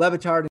Le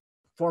Batard and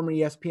former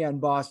ESPN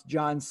boss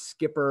John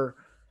Skipper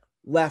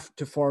left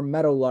to form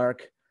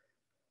Meadowlark.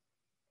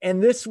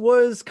 And this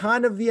was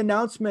kind of the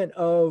announcement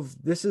of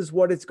this is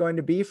what it's going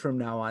to be from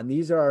now on.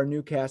 These are our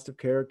new cast of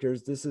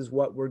characters. This is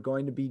what we're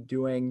going to be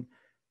doing.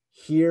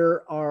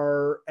 Here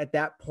are, at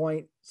that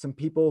point, some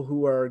people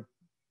who are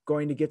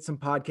going to get some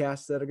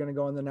podcasts that are going to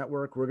go on the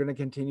network. We're going to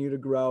continue to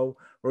grow.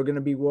 We're going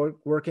to be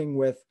working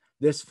with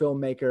this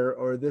filmmaker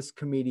or this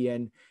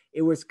comedian.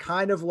 It was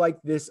kind of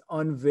like this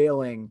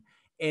unveiling,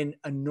 an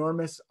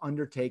enormous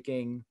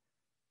undertaking,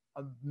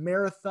 a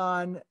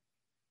marathon,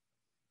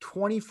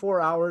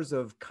 24 hours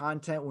of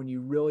content when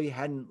you really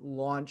hadn't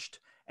launched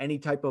any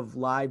type of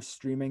live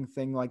streaming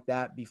thing like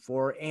that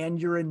before,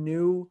 and you're a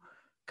new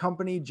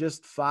company,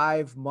 just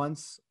 5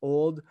 months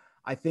old,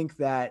 I think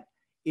that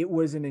it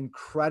was an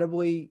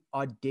incredibly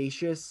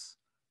audacious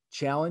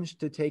challenge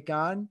to take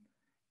on.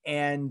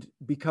 And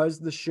because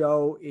the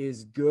show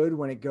is good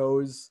when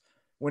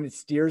it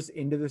steers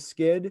into the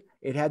skid,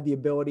 it had the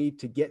ability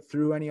to get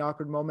through any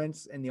awkward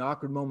moments, and the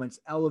awkward moments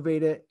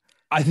elevate it.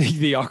 I think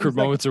the awkward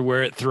moments are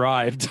where it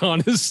thrived,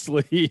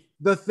 honestly.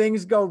 The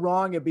things go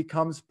wrong, it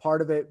becomes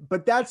part of it.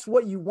 But that's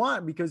what you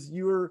want, because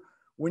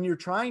when you're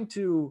trying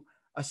to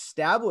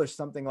establish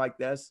something like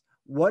this,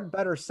 what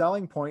better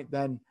selling point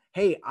than,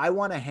 hey, I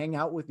want to hang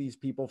out with these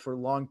people for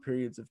long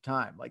periods of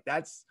time. Like,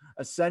 that's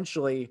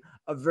essentially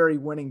a very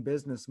winning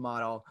business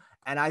model.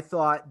 And I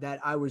thought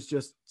that I was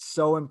just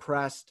so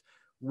impressed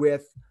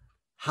with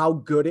how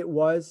good it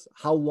was,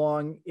 how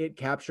long it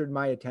captured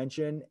my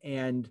attention,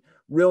 and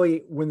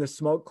really, when the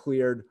smoke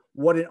cleared,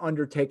 what an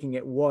undertaking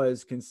it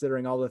was,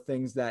 considering all the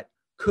things that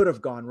could have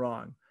gone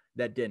wrong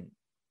that didn't.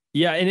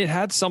 Yeah, and it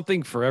had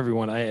something for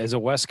everyone. As a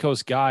West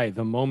Coast guy,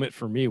 the moment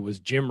for me was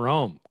Jim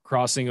Rome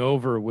crossing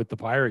over with the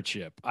pirate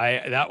ship.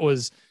 I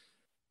was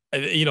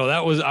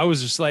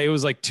just like, it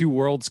was like two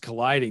worlds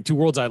colliding, two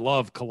worlds I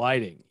love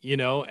colliding,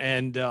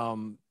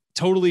 and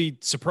totally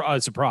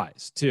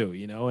surprised too,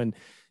 and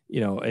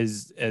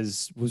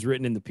as was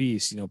written in the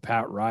piece,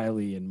 Pat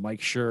Riley and Mike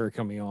Schur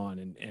coming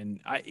on, and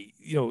I,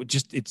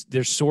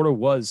 there sort of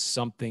was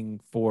something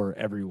for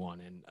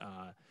everyone, and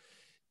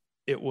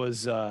it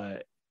was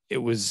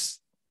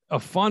a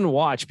fun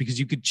watch, because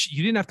you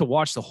didn't have to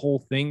watch the whole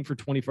thing for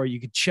 24 hours. You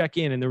could check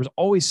in, and there was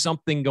always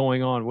something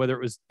going on, whether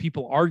it was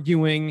people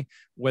arguing,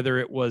 whether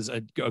it was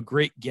a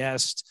great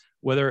guest,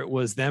 whether it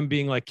was them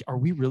being like, are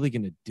we really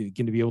going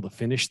to be able to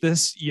finish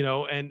this?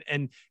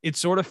 And it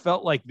sort of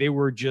felt like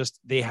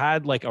they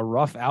had like a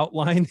rough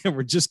outline and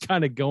were just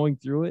kind of going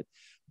through it.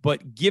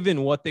 But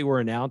given what they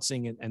were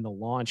announcing and the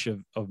launch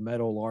of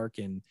Meadowlark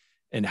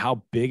and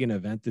how big an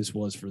event this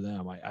was for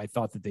them, I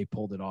thought that they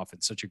pulled it off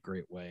in such a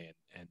great way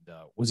and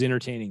was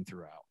entertaining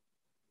throughout.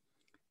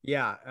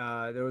 Yeah,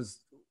 there was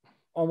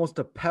almost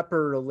a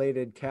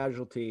Pepper-related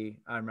casualty,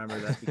 I remember,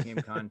 that became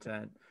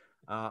content.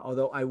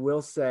 Although I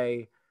will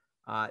say,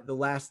 the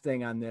last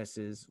thing on this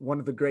is, one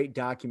of the great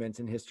documents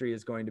in history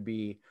is going to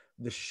be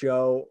the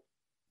show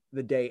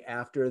the day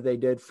after they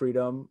did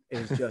Freedom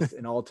is just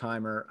an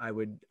all-timer. I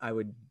would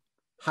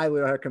highly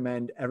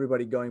recommend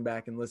everybody going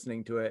back and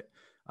listening to it.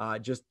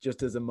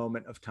 Just as a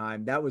moment of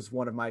time. That was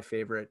one of my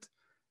favorite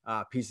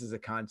pieces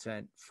of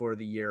content for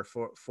the year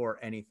for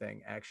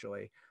anything,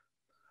 actually.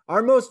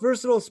 Our most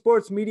versatile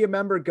sports media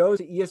member goes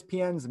to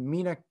ESPN's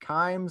Mina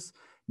Kimes.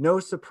 No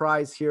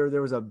surprise here.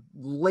 There was a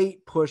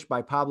late push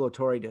by Pablo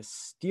Torre to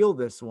steal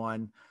this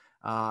one.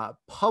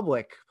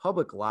 Public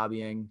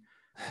lobbying.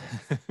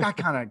 got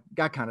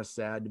kind of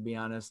sad, to be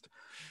honest.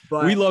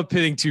 But we love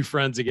pitting two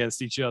friends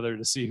against each other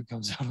to see who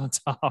comes out on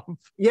top.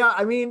 Yeah,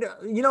 I mean,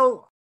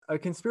 a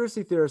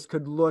conspiracy theorist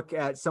could look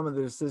at some of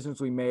the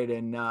decisions we made,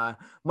 and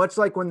much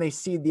like when they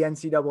seed the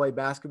NCAA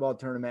basketball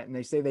tournament and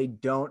they say they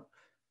don't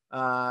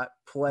go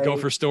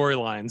for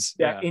storylines.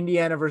 Yeah,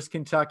 Indiana versus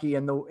Kentucky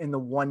in the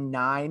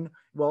 1-9.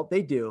 Well,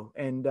 they do,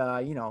 and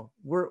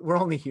we're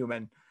only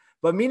human.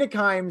 But Mina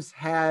Kimes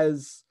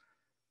has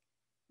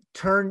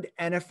turned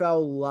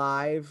NFL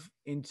Live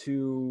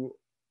into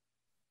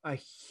a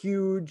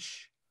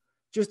huge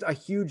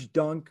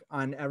dunk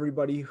on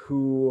everybody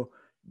who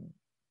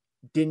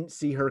didn't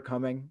see her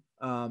coming.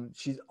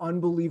 She's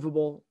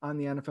unbelievable on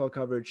the NFL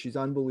coverage. She's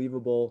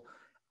unbelievable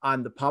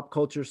on the pop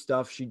culture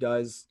stuff she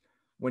does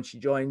when she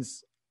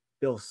joins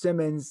Bill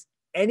Simmons.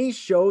 Any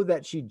show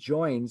that she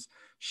joins,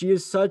 she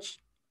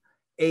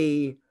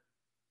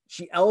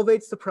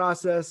elevates the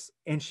process,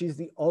 and she's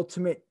the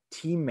ultimate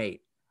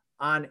teammate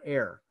on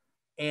air.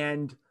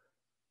 And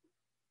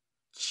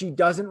she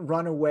doesn't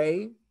run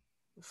away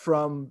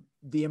from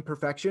the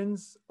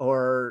imperfections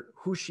or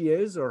who she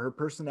is or her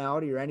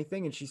personality or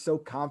anything. And she's so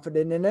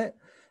confident in it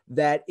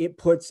that it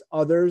puts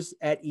others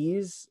at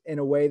ease in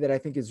a way that I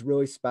think is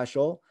really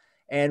special.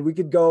 And we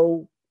could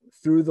go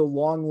through the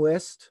long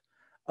list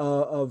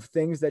of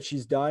things that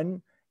she's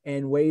done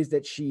and ways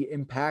that she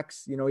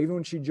impacts, even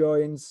when she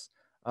joins,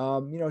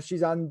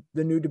 she's on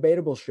the new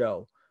Debatable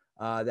show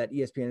that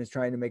ESPN is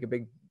trying to make a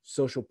big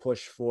social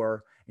push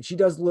for. And she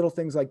does little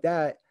things like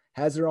that,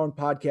 has her own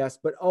podcast,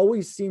 but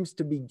always seems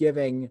to be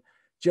giving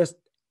just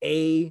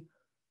a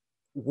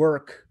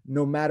work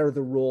no matter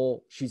the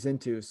role she's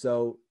into.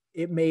 So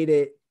it made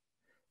it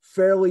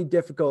fairly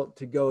difficult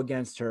to go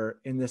against her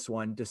in this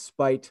one,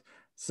 despite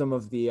some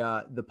of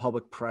the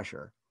public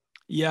pressure.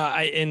 Yeah.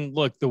 And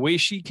look, the way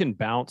she can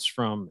bounce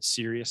from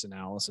serious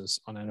analysis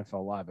on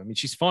NFL Live. I mean,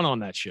 she's fun on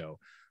that show,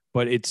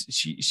 but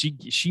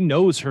she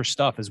knows her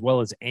stuff as well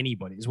as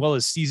anybody, as well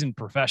as seasoned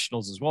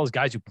professionals, as well as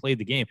guys who played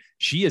the game.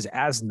 She is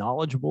as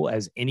knowledgeable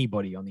as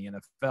anybody on the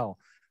NFL,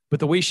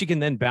 but the way she can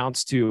then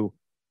bounce to,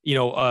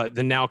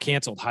 the now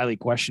canceled Highly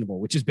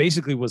Questionable, which is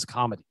basically was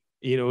comedy,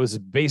 it was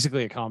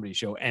basically a comedy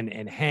show,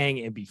 and hang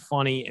and be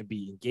funny and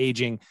be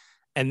engaging.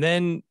 and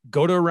then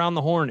go to Around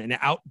the Horn and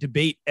out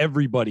debate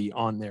everybody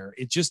on there.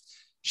 It just,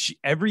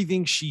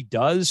 everything she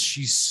does,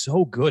 she's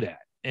so good at.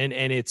 And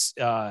it's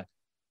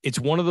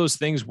one of those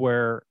things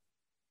where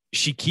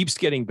she keeps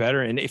getting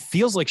better, and it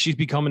feels like she's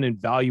become an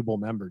invaluable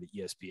member to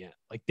ESPN.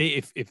 Like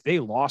if they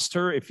lost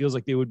her, it feels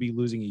like they would be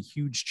losing a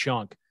huge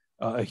chunk,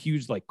 a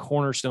huge like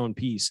cornerstone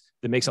piece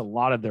that makes a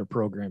lot of their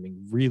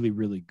programming really,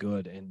 really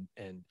good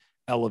and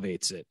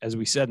elevates it. As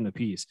we said in the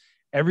piece,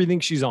 everything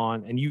she's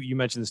on, and you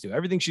mentioned this too,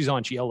 everything she's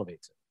on, she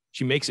elevates it.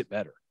 She makes it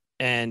better.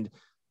 And,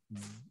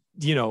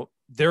 you know,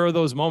 there are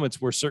those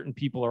moments where certain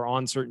people are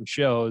on certain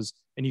shows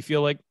and you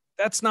feel like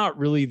that's not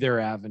really their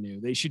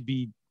avenue. They should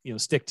be, you know,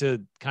 stick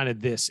to kind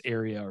of this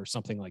area or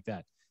something like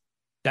that.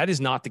 That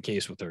is not the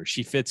case with her.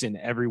 She fits in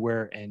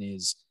everywhere and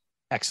is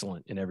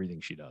excellent in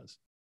everything she does.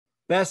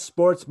 Best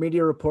sports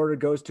media reporter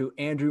goes to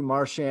Andrew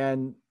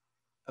Marchand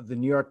of the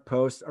New York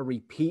Post, a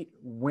repeat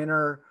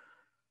winner.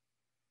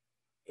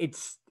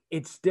 It's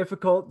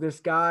difficult. This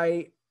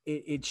guy,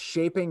 it's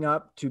shaping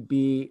up to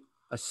be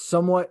a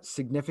somewhat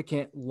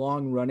significant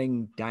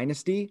long-running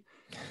dynasty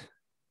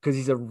because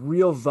he's a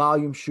real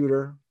volume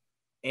shooter,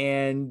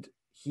 and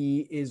he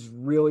is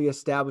really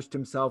established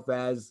himself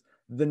as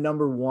the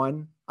number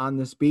one on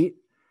this beat,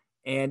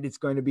 and it's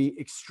going to be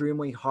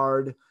extremely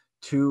hard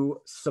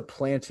to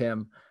supplant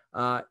him.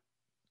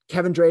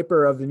 Kevin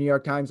Draper of the New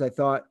York Times, I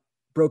thought,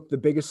 broke the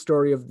biggest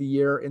story of the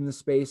year in the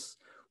space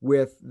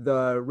with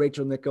the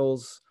Rachel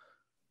Nichols,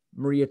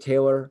 Maria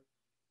Taylor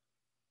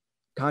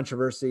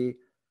controversy.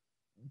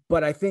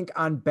 But I think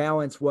on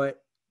balance,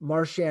 what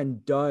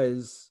Marchand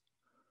does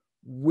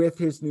with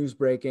his news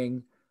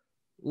breaking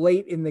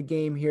late in the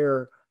game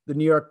here, the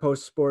New York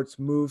Post Sports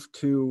moved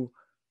to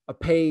a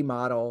pay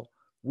model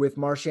with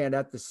Marchand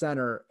at the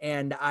center.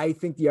 And I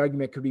think the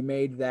argument could be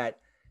made that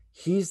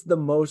he's the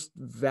most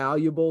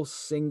valuable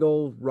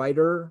single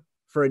writer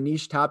for a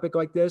niche topic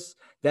like this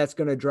that's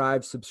going to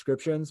drive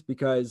subscriptions,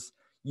 because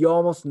you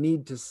almost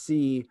need to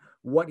see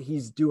what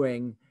he's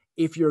doing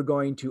if you're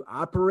going to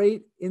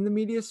operate in the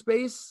media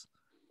space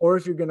or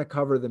if you're going to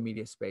cover the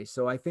media space.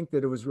 So I think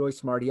that it was really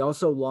smart. He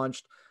also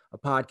launched a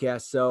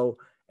podcast. So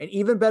an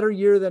even better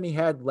year than he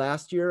had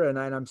last year. And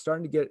I'm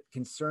starting to get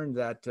concerned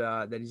that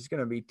he's going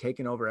to be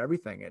taking over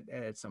everything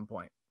at some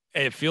point.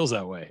 It feels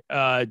that way.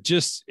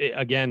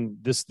 Again,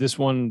 this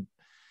one,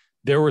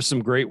 there was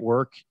some great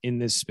work in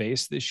this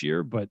space this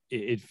year, but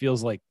it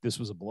feels like this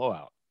was a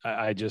blowout.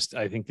 I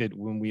think that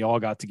when we all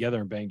got together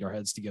and banged our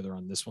heads together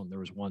on this one, there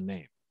was one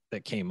name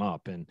that came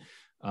up. And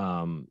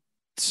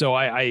so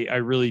I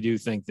really do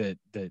think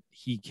that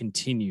he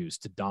continues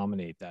to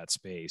dominate that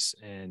space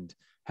and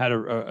had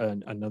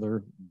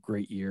another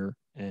great year.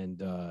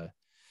 And,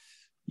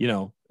 you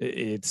know,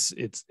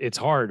 it's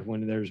hard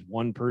when there's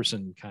one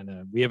person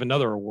we have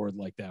another award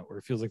like that where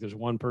it feels like there's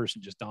one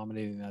person just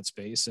dominating that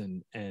space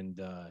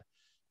and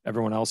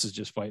everyone else is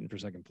just fighting for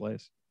second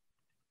place.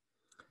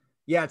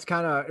 Yeah,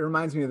 it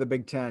reminds me of the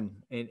Big Ten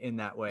in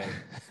that way.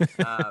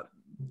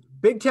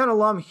 Big Ten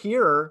alum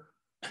here,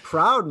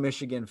 proud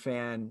Michigan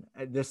fan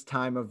at this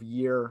time of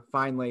year,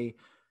 finally,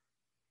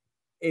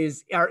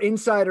 is our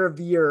insider of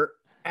the year,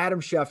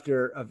 Adam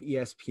Schefter of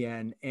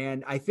ESPN.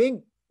 And I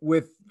think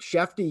with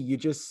Shefty, you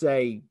just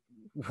say,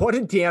 what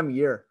a damn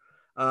year.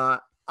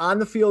 On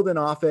the field and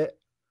off it,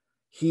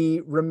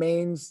 he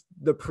remains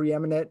the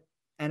preeminent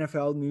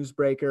NFL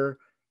newsbreaker.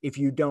 If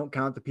you don't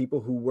count the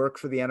people who work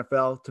for the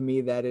NFL, to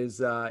me, that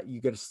is,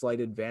 you get a slight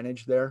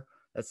advantage there.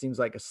 That seems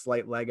like a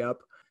slight leg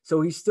up.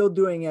 So he's still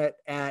doing it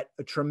at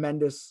a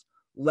tremendous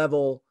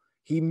level.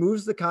 He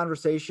moves the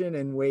conversation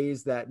in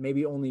ways that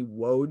maybe only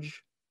Woj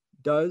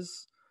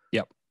does.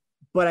 Yep.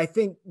 But I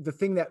think the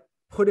thing that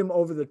put him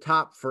over the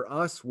top for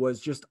us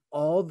was just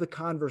all the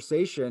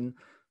conversation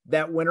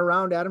that went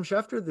around Adam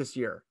Schefter this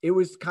year. It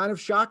was kind of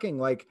shocking.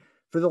 Like,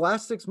 for the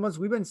last 6 months,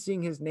 we've been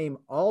seeing his name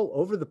all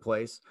over the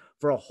place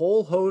for a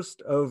whole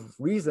host of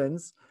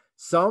reasons.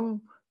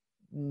 Some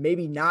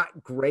maybe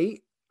not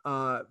great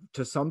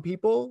to some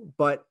people,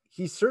 but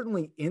he's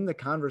certainly in the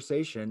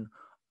conversation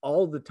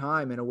all the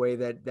time in a way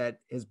that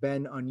has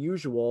been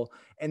unusual.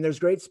 And there's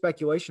great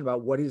speculation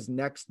about what his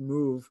next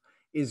move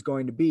is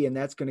going to be. And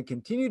that's going to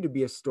continue to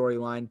be a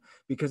storyline,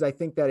 because I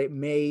think that it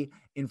may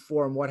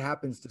inform what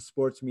happens to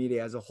sports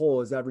media as a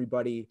whole as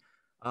everybody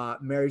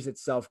marries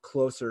itself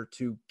closer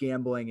to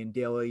gambling and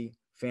daily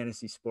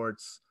fantasy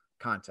sports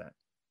content.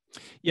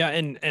 Yeah.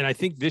 And I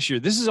think this year,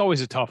 this is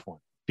always a tough one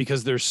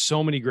because there's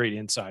so many great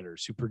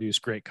insiders who produce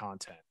great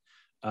content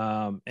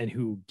and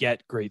who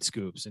get great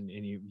scoops. And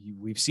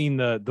we've seen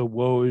the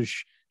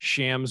Woj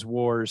Shams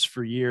wars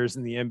for years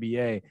in the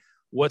NBA.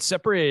 What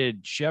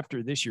separated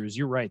Schefter this year is,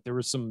 you're right, there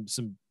was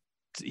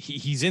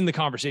he's in the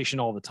conversation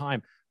all the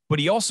time, but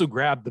he also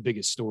grabbed the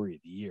biggest story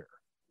of the year,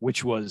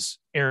 which was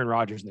Aaron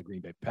Rodgers and the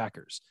Green Bay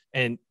Packers.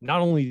 And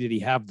not only did he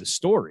have the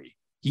story,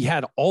 he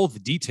had all the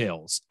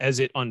details as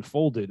it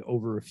unfolded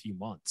over a few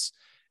months.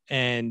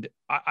 And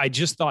I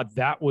just thought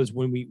that was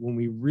when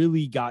we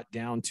really got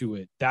down to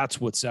it,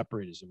 that's what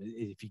separated him.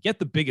 If you get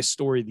the biggest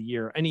story of the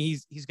year, and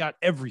he's got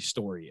every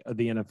story of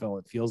the NFL,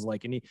 it feels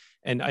like,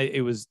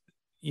 it was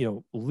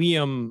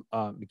Liam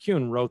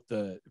McCune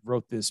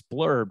wrote this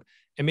blurb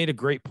and made a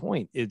great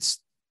point. It's,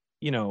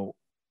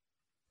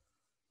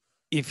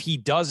 if he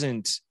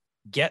doesn't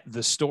get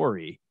the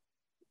story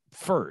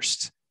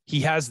first,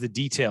 he has the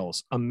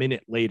details a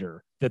minute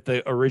later that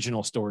the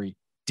original story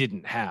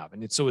didn't have.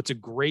 And it's a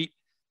great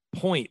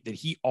point that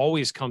he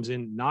always comes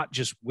in, not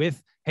just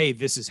with, hey,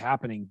 this is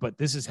happening, but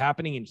this is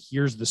happening and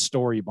here's the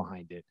story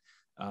behind it,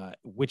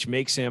 which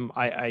makes him,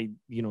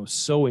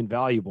 so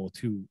invaluable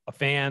to a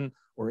fan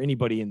or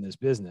anybody in this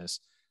business,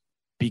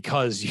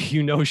 because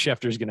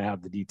Schefter's going to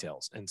have the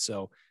details. And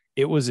so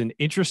it was an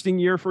interesting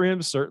year for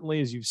him. Certainly,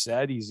 as you've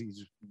said,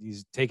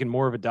 he's taken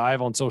more of a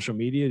dive on social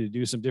media to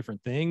do some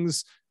different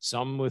things,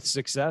 some with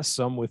success,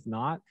 some with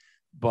not.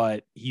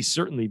 But he's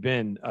certainly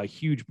been a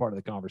huge part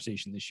of the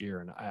conversation this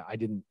year. And I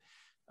didn't,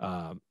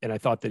 and I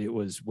thought that it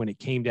was, when it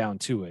came down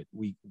to it,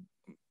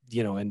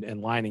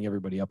 and lining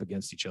everybody up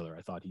against each other,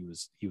 I thought he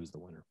was the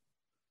winner.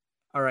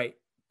 All right.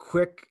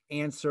 Quick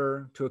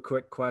answer to a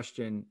quick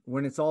question.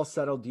 When it's all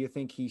settled, do you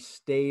think he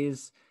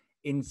stays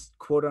in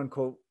quote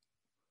unquote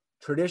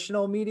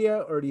traditional media,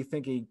 or do you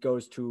think he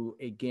goes to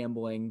a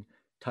gambling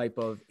type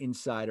of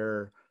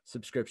insider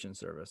subscription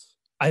service?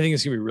 I think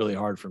it's going to be really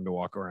hard for him to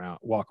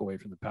walk away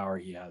from the power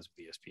he has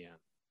with ESPN.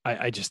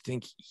 I just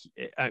think,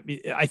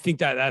 I think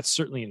that that's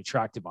certainly an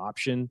attractive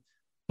option,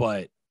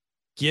 but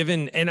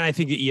and I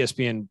think the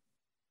ESPN,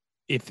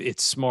 if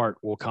it's smart,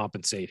 will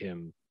compensate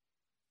him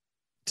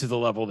to the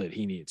level that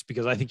he needs,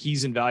 because I think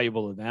he's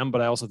invaluable to them,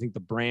 but I also think the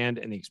brand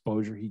and the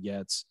exposure he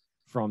gets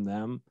from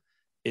them,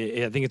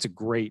 I think it's a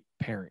great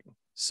pairing.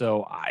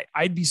 So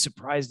I'd be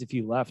surprised if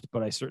he left,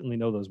 but I certainly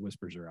know those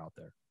whispers are out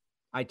there.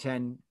 I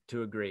tend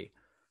to agree.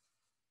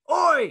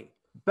 Oi!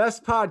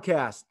 Best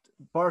podcast.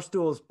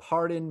 Barstool's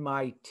Pardon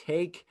My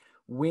Take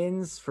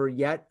wins for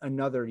yet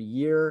another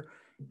year.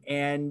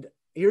 And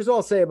here's what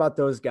I'll say about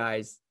those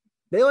guys.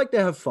 They like to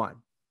have fun.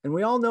 And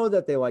we all know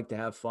that they like to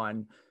have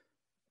fun,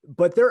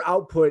 but their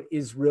output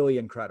is really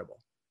incredible.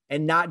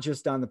 And not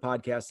just on the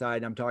podcast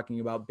side. I'm talking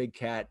about Big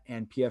Cat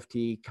and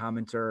PFT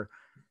Commenter.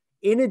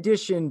 In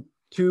addition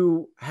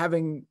to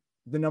having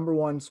the number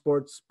one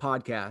sports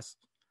podcast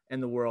in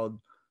the world,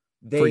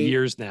 for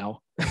years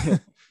now.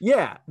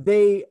 Yeah,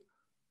 they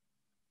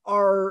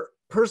are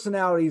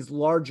personalities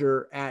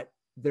larger at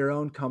their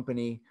own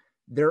company.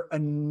 They're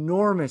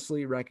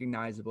enormously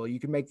recognizable. You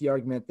can make the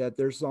argument that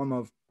there's some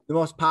of the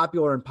most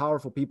popular and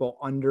powerful people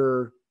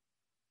under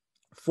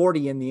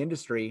 40 in the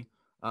industry.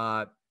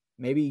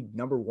 Maybe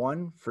number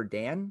one for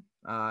Dan.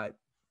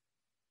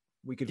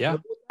 We could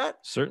flip with that.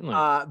 Certainly.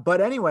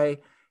 But anyway,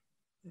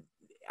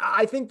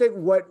 I think that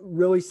what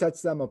really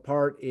sets them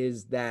apart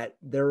is that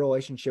their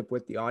relationship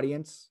with the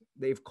audience.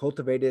 They've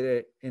cultivated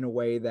it in a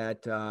way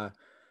that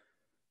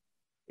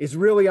is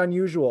really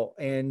unusual.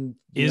 And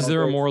is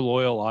there a more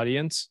loyal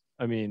audience?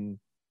 I mean,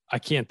 I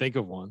can't think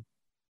of one.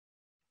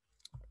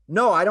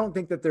 No, I don't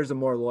think that there's a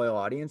more loyal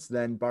audience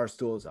than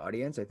Barstool's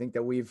audience. I think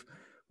that we've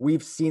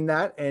seen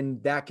that,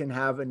 and that can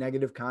have a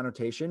negative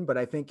connotation. But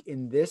I think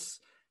in this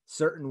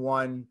certain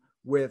one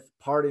with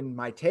Pardon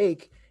My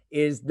Take,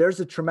 there's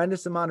a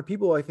tremendous amount of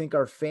people I think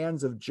are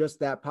fans of just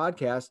that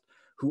podcast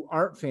who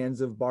aren't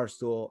fans of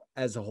Barstool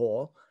as a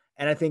whole.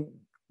 And I think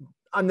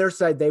on their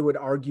side, they would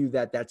argue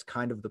that that's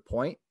kind of the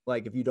point.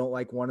 Like, if you don't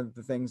like one of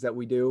the things that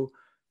we do,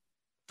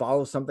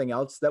 follow something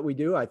else that we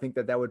do. I think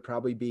that would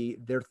probably be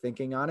their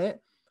thinking on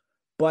it.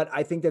 But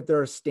I think that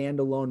they're a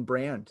standalone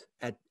brand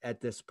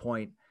at this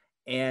point.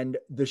 And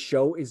the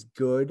show is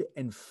good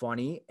and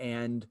funny.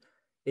 And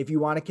if you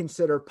want to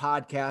consider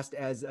podcast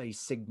as a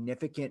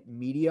significant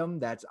medium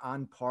that's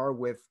on par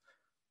with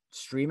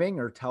streaming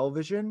or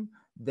television,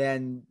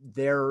 then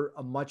they're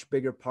a much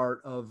bigger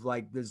part of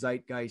like the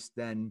zeitgeist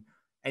than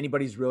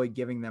anybody's really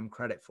giving them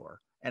credit for.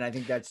 And I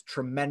think that's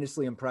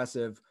tremendously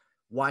impressive,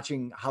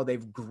 watching how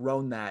they've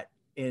grown that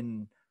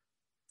in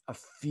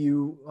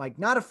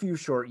not a few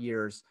short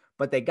years,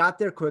 but they got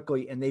there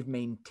quickly and they've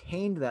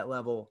maintained that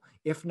level,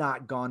 if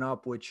not gone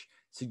up, which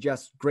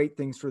suggests great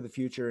things for the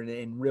future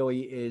and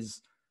really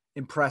is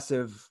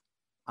impressive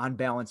on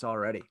balance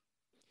already.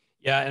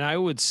 Yeah. And I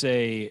would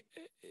say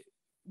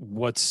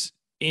what's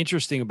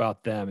interesting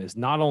about them is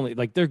not only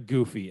like they're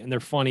goofy and they're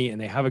funny and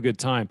they have a good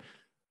time,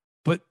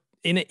 but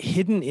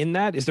hidden in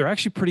that is they're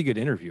actually pretty good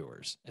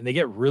interviewers and they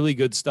get really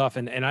good stuff.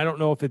 And I don't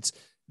know if it's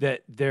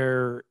that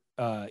their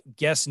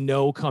guests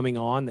know coming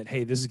on that,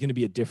 hey, this is going to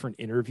be a different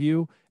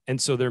interview. And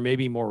so they're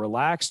maybe more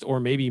relaxed or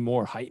maybe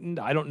more heightened.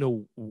 I don't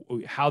know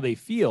how they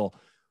feel,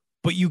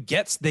 but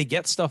they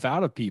get stuff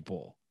out of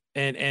people.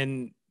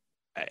 And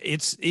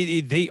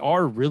they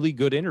are really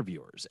good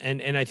interviewers.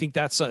 And I think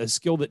that's a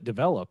skill that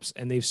develops,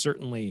 and they've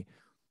certainly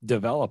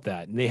developed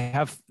that. And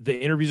the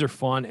interviews are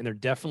fun and they're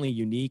definitely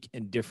unique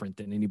and different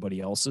than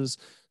anybody else's.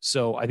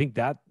 So I think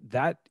that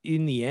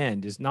in the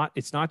end it's not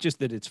just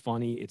that it's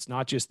funny. It's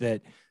not just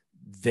that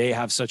they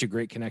have such a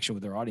great connection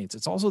with their audience.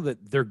 It's also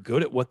that they're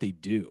good at what they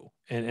do.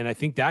 And I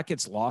think that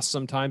gets lost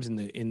sometimes in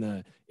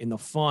the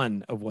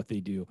fun of what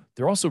they do.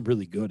 They're also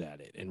really good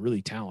at it and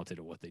really talented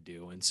at what they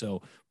do. And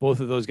so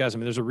both of those guys, I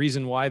mean, there's a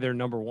reason why they're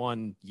number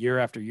one year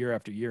after year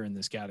after year in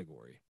this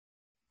category.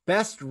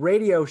 Best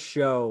radio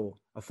show,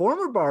 a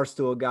former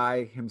Barstool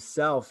guy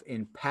himself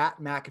in Pat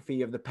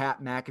McAfee of the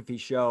Pat McAfee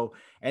Show.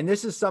 And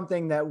this is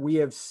something that we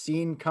have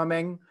seen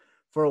coming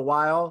for a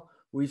while.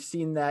 We've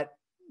seen that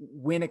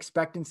win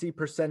expectancy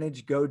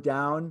percentage go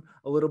down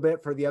a little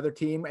bit for the other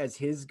team as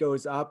his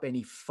goes up, and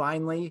he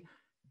finally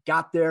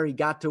got there. He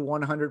got to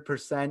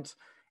 100%,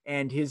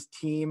 and his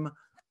team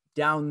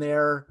down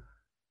there,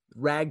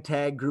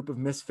 ragtag group of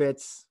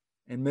misfits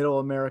in middle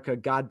America,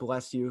 God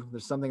bless you.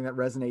 There's something that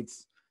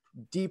resonates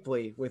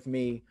deeply with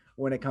me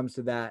when it comes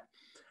to that.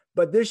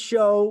 But this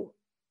show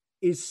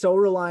is so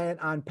reliant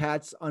on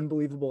Pat's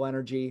unbelievable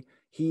energy.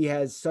 He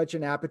has such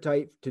an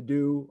appetite to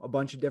do a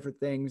bunch of different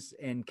things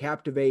and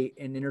captivate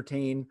and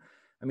entertain.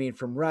 I mean,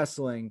 from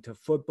wrestling to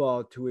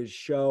football to his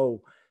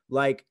show,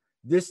 like,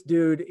 this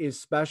dude is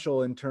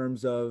special in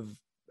terms of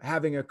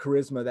having a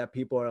charisma that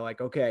people are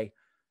like, okay,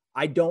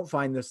 I don't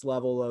find this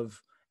level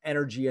of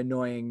energy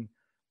annoying.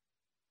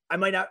 I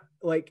might not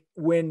like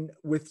when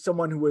with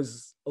someone who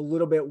was a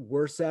little bit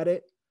worse at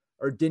it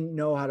or didn't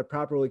know how to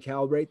properly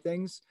calibrate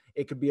things,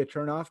 it could be a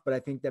turnoff. But I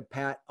think that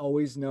Pat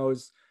always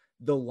knows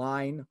the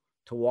line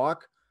to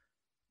walk.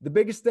 The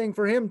biggest thing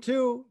for him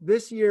too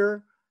this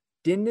year,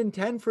 didn't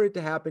intend for it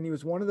to happen. He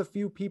was one of the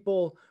few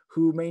people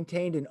who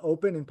maintained an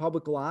open and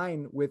public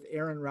line with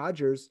Aaron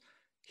Rodgers.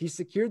 He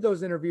secured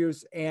those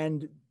interviews,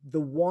 and the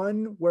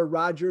one where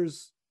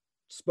Rodgers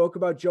spoke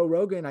about Joe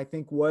Rogan, I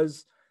think,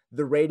 was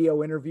the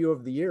radio interview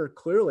of the year,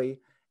 clearly.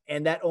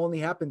 And that only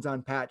happens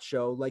on Pat's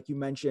show. Like you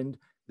mentioned,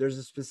 there's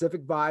a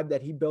specific vibe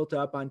that he built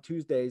up on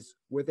Tuesdays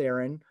with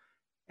Aaron,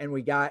 and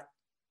we got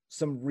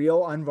some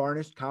real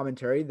unvarnished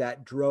commentary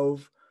that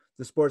drove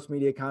the sports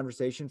media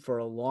conversation for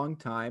a long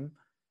time.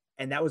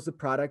 And that was the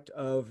product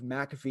of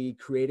McAfee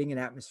creating an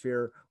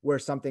atmosphere where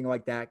something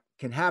like that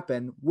can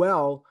happen.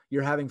 Well,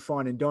 you're having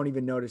fun and don't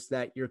even notice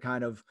that you're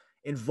kind of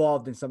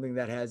involved in something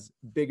that has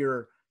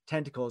bigger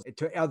tentacles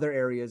to other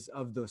areas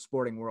of the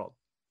sporting world.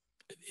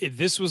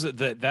 This was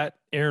that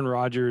Aaron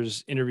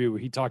Rodgers interview where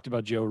he talked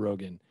about Joe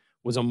Rogan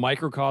was a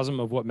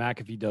microcosm of what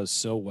McAfee does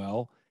so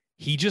well.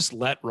 He just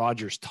let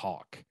Rodgers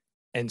talk,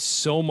 and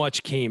so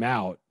much came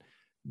out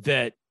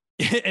that,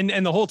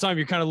 and the whole time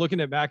you're kind of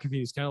looking at McAfee,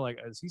 he's kind of like,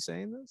 is he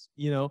saying this?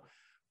 You know,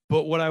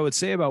 but what I would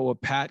say about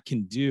what Pat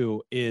can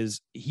do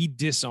is he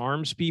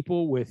disarms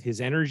people with his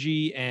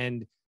energy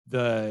and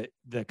the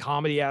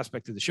comedy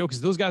aspect of the show, because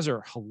those guys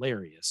are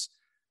hilarious.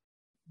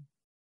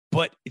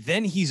 But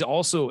then he's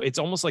also, it's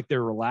almost like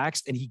they're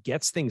relaxed, and he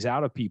gets things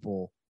out of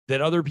people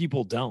that other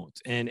people don't.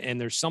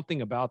 And there's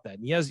something about that.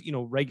 And he has,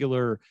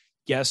 regular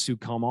guests who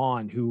come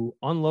on who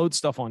unload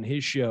stuff on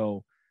his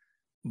show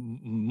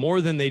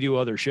more than they do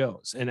other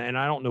shows. And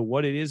I don't know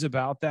what it is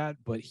about that,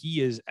 but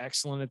he is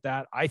excellent at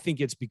that. I think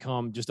it's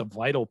become just a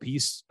vital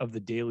piece of the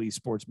daily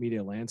sports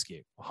media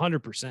landscape.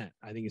 100%.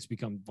 I think it's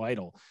become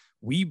vital.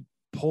 We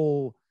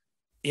pull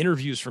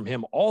interviews from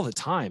him all the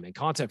time and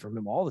content from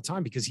him all the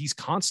time because he's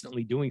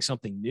constantly doing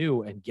something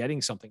new and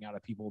getting something out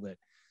of people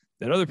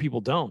that other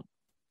people don't,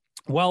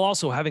 while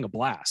also having a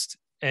blast.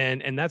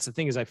 And that's the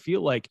thing, is I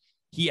feel like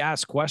he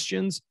asks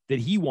questions that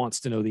he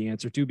wants to know the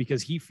answer to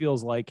because he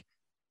feels like,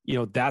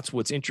 that's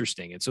what's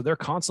interesting. And so they're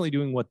constantly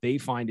doing what they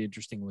find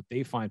interesting, what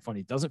they find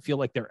funny. It doesn't feel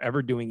like they're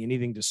ever doing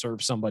anything to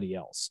serve somebody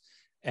else.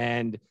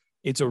 And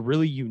it's a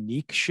really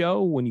unique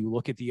show when you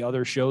look at the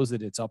other shows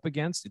that it's up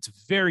against. It's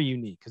very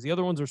unique because the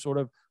other ones are sort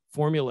of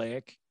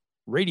formulaic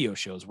radio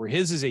shows, where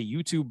his is a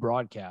YouTube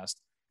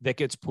broadcast that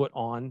gets put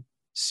on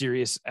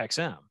Sirius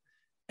XM.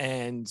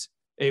 And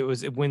it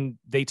was when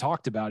they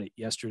talked about it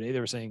yesterday, they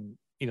were saying,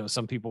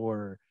 some people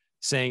were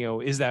saying, oh,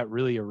 is that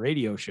really a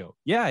radio show?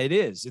 Yeah, it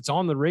is. It's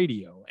on the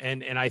radio.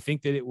 And I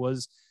think that it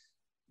was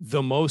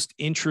the most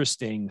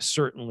interesting,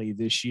 certainly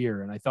this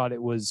year. And I thought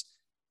it was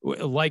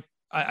like,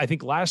 I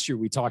think last year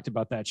we talked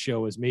about that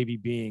show as maybe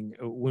being,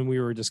 when we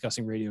were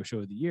discussing radio show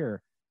of the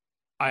year,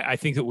 I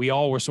think that we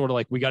all were sort of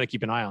like, we got to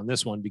keep an eye on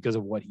this one because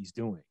of what he's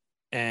doing.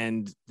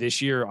 And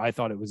this year, I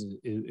thought it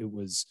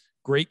was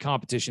great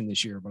competition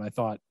this year, but I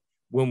thought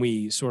when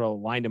we sort of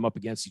lined them up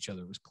against each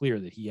other, it was clear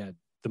that he had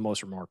the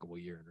most remarkable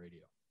year in radio.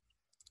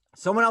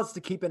 Someone else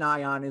to keep an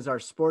eye on is our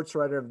sports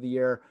writer of the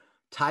year,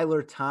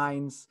 Tyler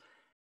Tynes.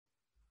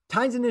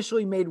 Tynes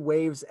initially made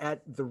waves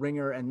at The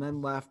Ringer and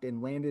then left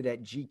and landed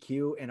at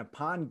GQ. And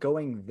upon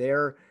going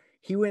there,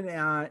 he went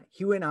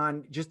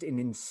on just an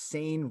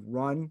insane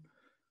run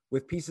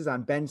with pieces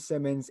on Ben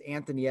Simmons,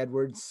 Anthony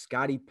Edwards,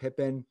 Scottie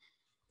Pippen,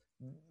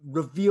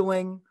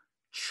 revealing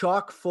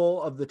chock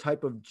full of the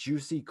type of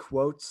juicy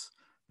quotes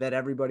that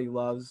everybody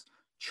loves,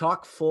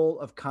 chock full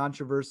of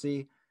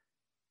controversy.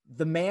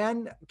 The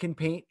man can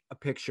paint a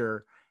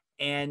picture,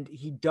 and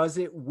he does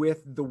it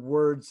with the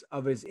words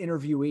of his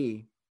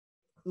interviewee.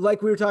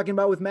 Like we were talking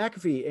about with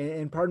McAfee,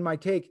 and pardon my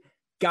take,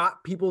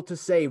 got people to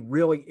say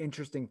really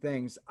interesting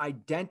things,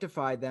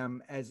 identify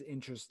them as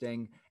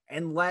interesting,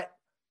 and let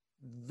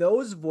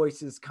those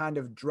voices kind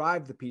of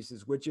drive the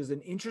pieces, which is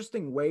an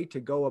interesting way to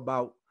go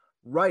about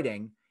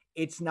writing.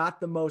 It's not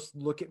the most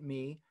look at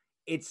me.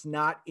 It's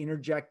not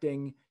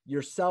interjecting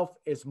yourself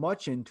as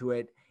much into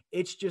it.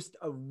 It's just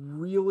a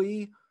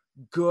really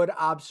good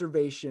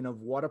observation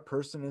of what a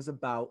person is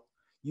about,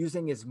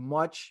 using as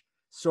much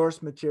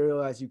source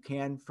material as you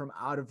can from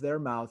out of their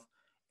mouth,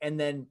 and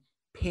then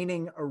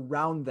painting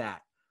around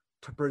that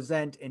to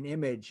present an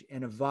image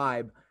and a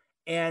vibe.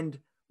 And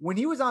when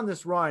he was on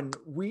this run,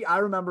 I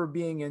remember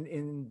being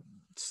in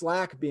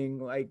Slack being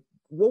like,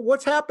 well,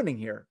 what's happening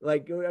here?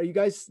 Like, are you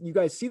guys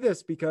see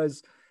this?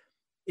 Because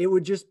it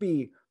would just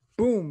be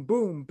boom,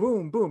 boom,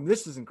 boom, boom.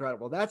 This is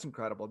incredible. That's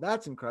incredible.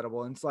 That's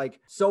incredible. And it's like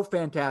so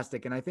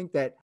fantastic. And I think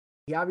that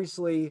he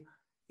obviously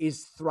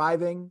is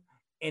thriving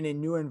in a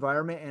new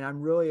environment. And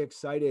I'm really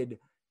excited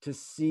to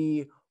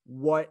see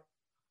what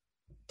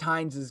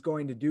Tynes is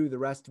going to do the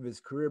rest of his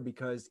career,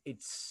 because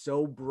it's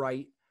so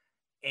bright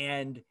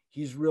and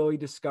he's really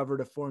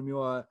discovered a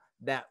formula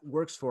that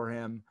works for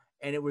him.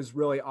 And it was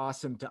really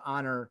awesome to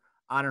honor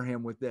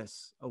him with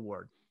this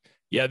award.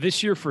 Yeah,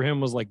 this year for him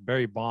was like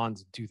Barry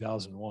Bonds in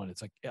 2001.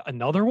 It's like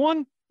another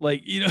one,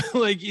 like, you know,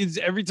 like it's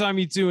every time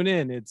you tune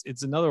in,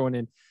 it's another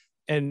one.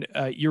 And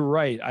you're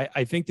right.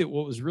 I think that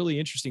what was really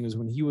interesting was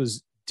when he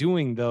was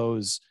doing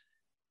those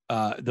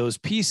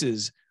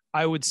pieces,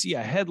 I would see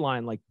a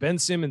headline like Ben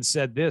Simmons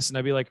said this, and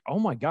I'd be like, oh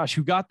my gosh,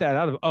 who got that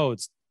out of? Oh,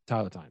 it's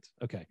Tyler Tynes.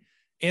 Okay.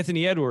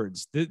 Anthony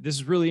Edwards, this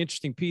is a really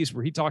interesting piece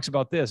where he talks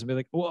about this, and be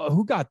like, well,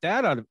 who got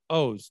that out of?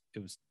 Oh,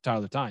 it was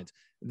Tyler Tynes.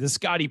 The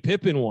Scottie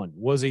Pippen one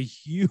was a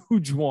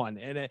huge one.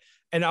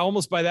 And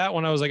almost by that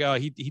one, I was like, oh,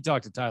 he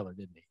talked to Tyler,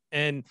 didn't he?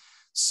 And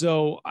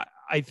so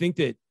I think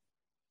that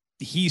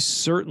he's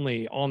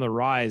certainly on the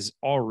rise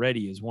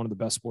already as one of the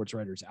best sports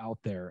writers out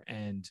there.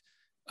 And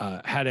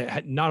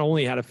had not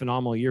only had a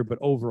phenomenal year, but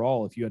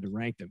overall, if you had to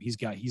rank them,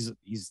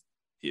 he's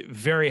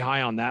very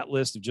high on that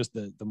list of just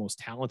the most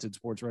talented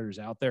sports writers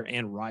out there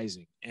and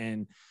rising.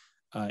 And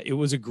it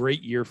was a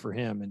great year for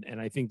him.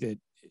 And I think that,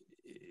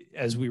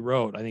 as we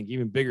wrote, I think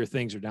even bigger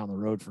things are down the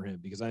road for him,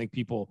 because I think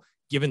people,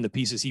 given the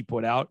pieces he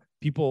put out,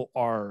 people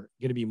are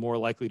going to be more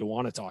likely to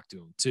want to talk to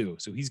him too.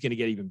 So he's going to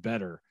get even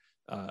better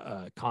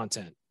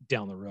content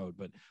down the road.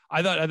 But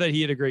I thought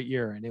he had a great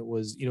year, and it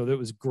was, you know, there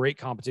was great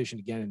competition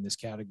again in this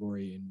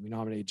category. And we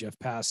nominated Jeff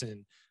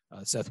Passan,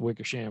 Seth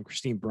Wickersham,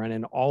 Christine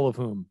Brennan, all of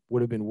whom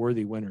would have been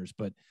worthy winners.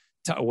 But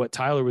what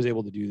Tyler was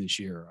able to do this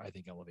year, I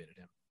think elevated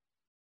him.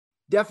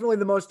 Definitely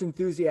the most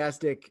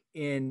enthusiastic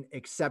in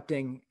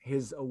accepting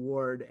his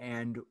award,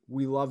 and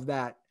we love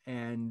that.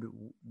 And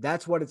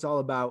that's what it's all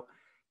about.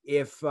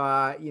 If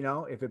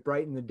if it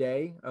brightened the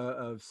day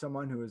of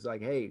someone who is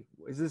like, hey,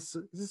 is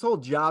this whole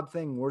job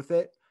thing worth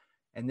it?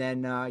 And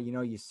then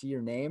you see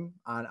your name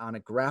on a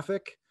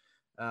graphic,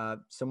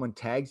 someone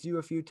tags you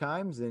a few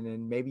times, and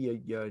then maybe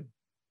you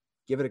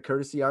give it a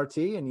courtesy RT,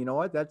 and you know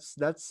what? That's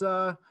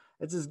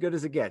as good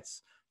as it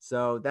gets.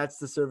 So that's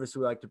the service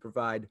we like to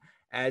provide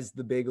as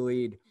the big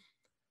lead.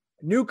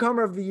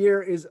 Newcomer of the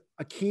year is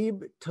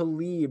Aqib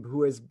Talib,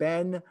 who has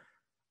been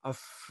a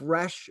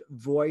fresh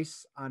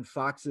voice on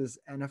Fox's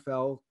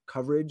NFL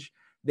coverage.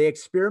 They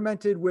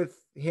experimented with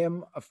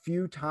him a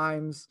few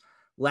times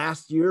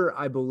last year,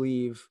 I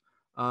believe,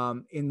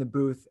 in the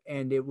booth,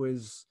 and it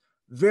was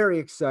very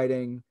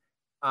exciting.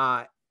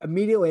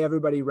 Immediately,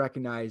 everybody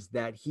recognized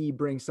that he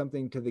brings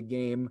something to the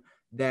game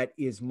that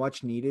is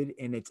much needed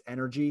in its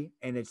energy,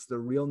 and it's the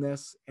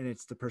realness, and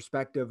it's the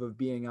perspective of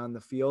being on the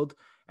field.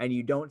 And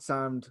you don't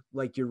sound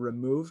like you're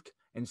removed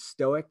and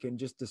stoic and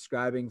just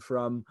describing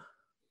from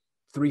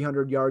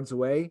 300 yards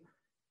away.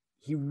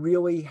 He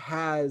really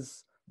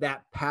has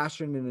that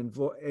passion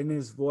in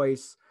his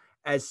voice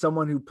as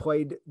someone who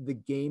played the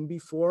game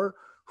before,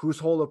 whose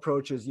whole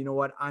approach is, you know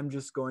what, I'm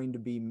just going to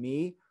be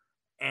me,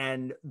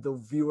 and the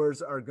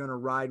viewers are going to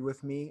ride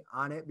with me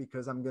on it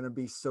because I'm going to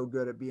be so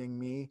good at being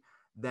me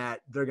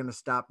that they're going to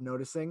stop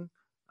noticing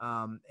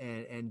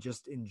and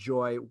just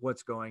enjoy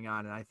what's going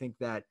on. And I think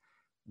that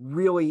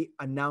really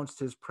announced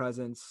his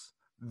presence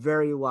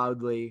very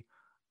loudly.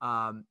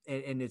 And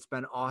it's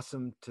been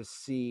awesome to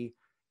see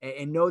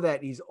and know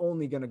that he's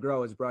only going to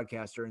grow as a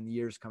broadcaster in the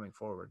years coming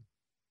forward.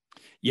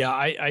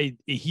 Yeah,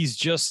 he's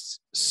just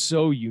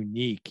so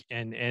unique.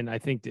 And I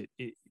think that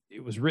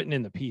it was written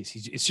in the piece.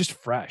 It's just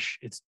fresh.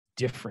 It's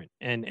different.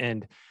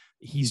 And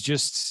he's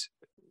just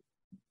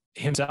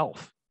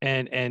himself.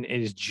 And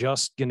it is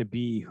just going to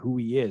be who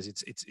he is.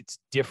 It's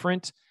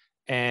different.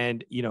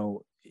 And, you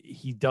know,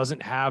 he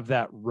doesn't have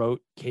that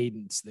rote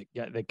cadence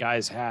that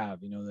guys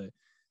have, you know,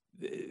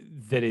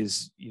 that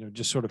is, you know,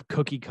 just sort of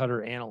cookie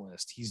cutter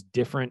analyst. He's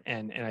different.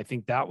 And I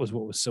think that was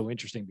what was so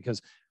interesting, because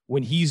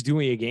when he's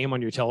doing a game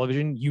on your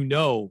television, you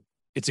know,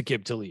 it's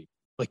Aqib Talib.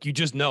 Like, you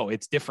just know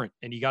it's different,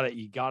 and you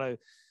gotta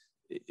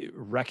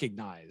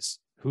recognize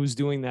who's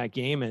doing that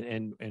game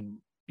and,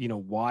 you know,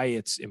 why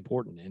it's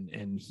important.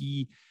 And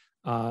he,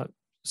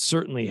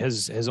 certainly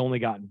has only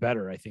gotten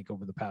better, I think,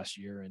 over the past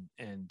year.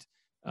 And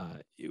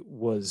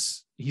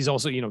he's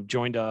also, you know,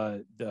 joined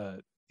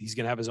he's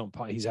going to have his own,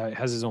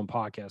 has his own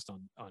podcast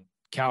on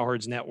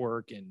Cowherd's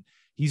network, and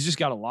he's just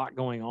got a lot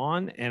going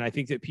on. And I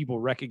think that people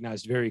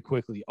recognized very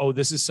quickly, oh,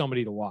 this is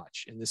somebody to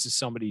watch, and this is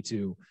somebody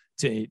to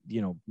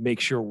make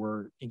sure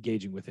we're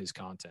engaging with his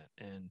content.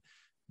 And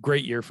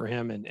great year for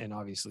him, and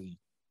obviously,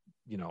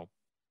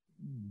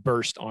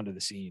 burst onto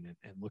the scene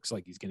and looks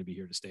like he's going to be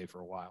here to stay for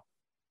a while.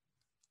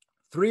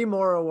 3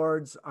 more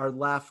awards are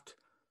left.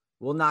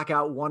 We'll knock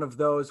out one of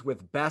those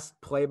with Best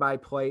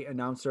Play-by-Play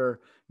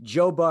Announcer.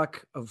 Joe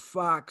Buck of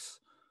Fox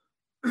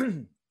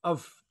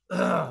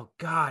oh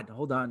God,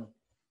 hold on.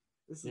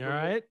 This is all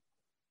right.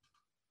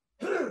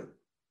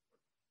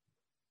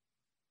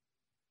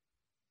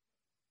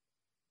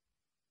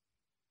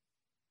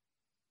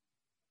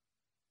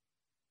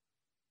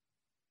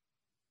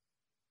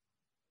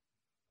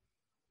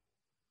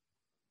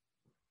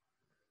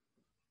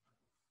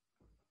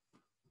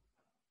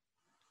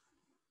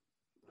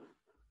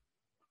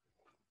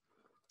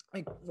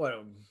 Like, what?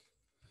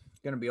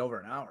 Going to be over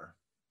an hour.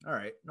 All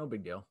right. No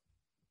big deal.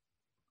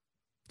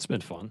 It's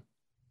been fun.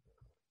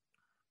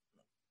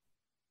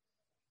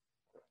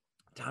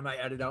 Time I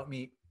edit out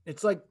meat.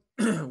 It's like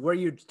where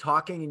you're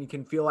talking and you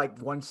can feel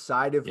like one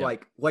side of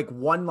like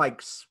one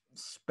like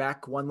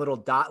speck, one little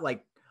dot,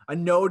 like a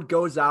node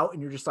goes out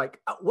and you're just like,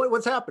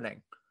 what's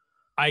happening?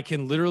 I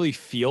can literally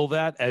feel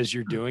that as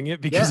you're doing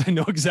it because I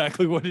know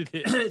exactly what it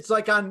is. It's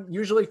like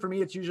usually for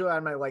me, it's usually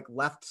on my like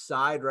left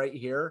side right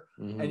here.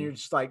 Mm-hmm. And you're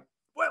just like,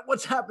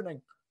 what's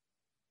happening?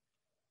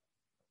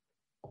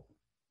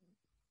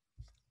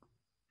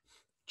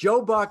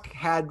 Joe Buck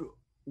had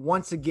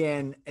once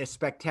again a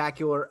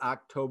spectacular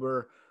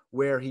October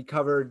where he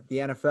covered the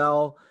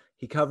NFL,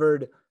 he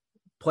covered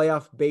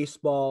playoff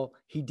baseball.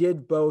 He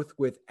did both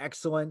with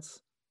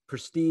excellence,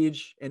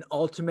 prestige, and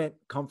ultimate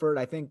comfort.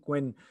 I think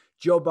when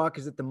Joe Buck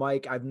is at the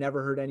mic, I've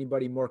never heard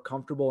anybody more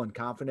comfortable and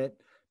confident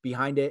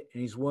behind it.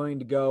 And he's willing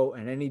to go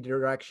in any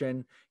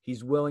direction.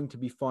 He's willing to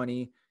be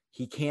funny.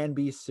 He can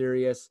be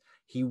serious.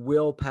 He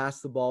will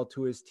pass the ball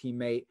to his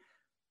teammate.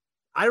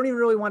 I don't even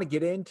really want to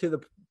get into the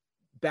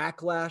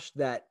backlash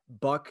that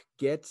Buck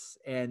gets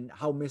and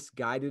how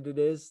misguided it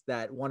is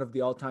that one of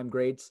the all-time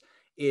greats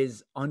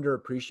is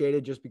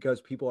underappreciated just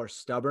because people are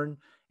stubborn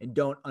and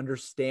don't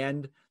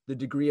understand the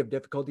degree of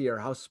difficulty or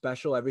how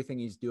special everything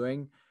he's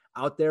doing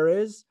out there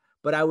is.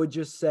 But I would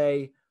just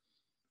say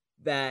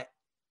that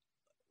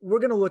we're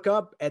going to look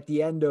up at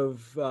the end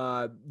of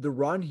the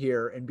run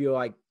here and be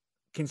like,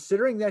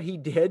 considering that he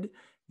did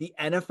the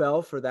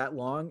NFL for that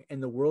long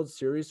and the World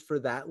Series for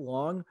that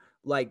long,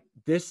 like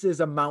this is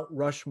a Mount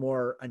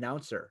Rushmore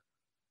announcer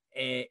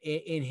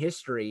in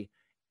history.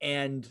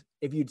 And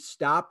if you'd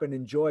stop and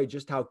enjoy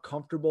just how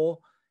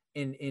comfortable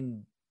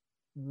and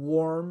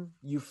warm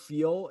you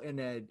feel in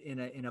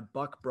a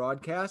Buck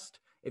broadcast,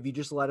 if you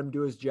just let him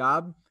do his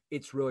job,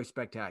 it's really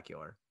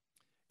spectacular.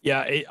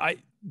 Yeah,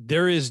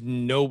 there is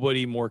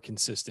nobody more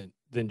consistent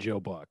than Joe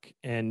Buck,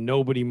 and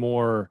nobody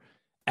more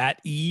at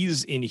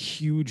ease in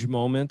huge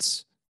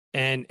moments.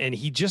 And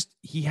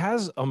he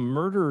has a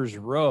murderer's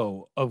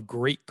row of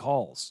great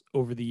calls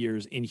over the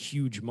years in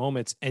huge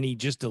moments, and he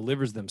just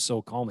delivers them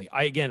so calmly.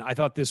 I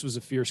thought this was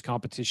a fierce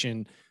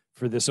competition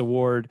for this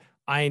award.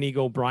 Ian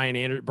Eagle, Brian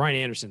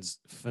Anderson's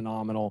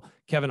phenomenal.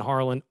 Kevin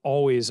Harlan,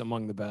 always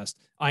among the best.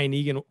 Ian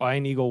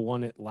Eagle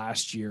won it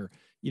last year.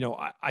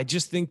 I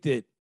just think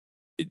that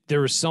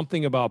there was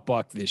something about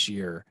Buck this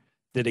year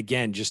that,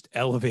 again, just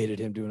elevated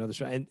him to another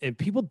spot. And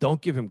people don't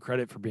give him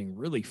credit for being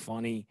really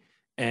funny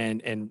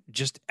and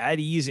just at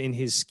ease in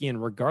his skin,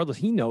 regardless.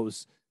 He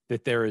knows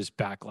that there is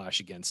backlash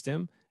against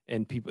him,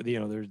 and people,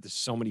 there's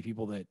so many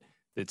people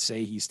that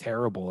say he's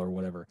terrible or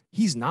whatever.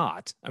 He's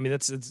not. I mean,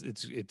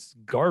 it's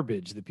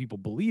garbage that people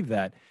believe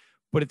that,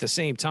 but at the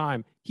same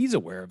time, he's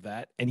aware of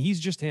that, and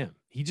he's just him.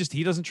 He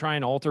doesn't try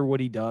and alter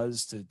what he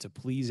does to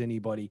please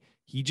anybody.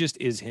 He just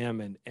is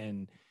him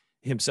and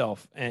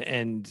himself.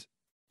 And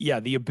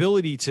yeah, the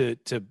ability to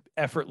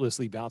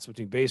effortlessly bounce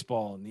between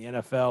baseball and the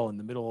NFL in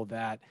the middle of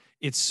that,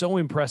 it's so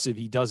impressive.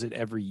 He does it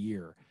every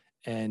year.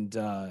 And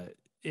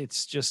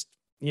it's just,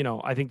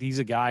 I think he's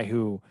a guy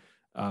who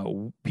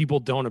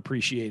people don't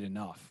appreciate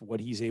enough what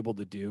he's able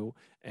to do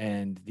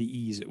and the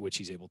ease at which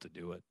he's able to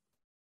do it.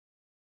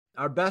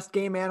 Our best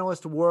game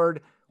analyst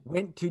award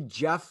went to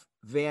Jeff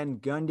Van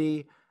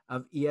Gundy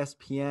of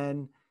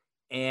ESPN.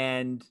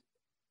 And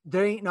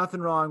there ain't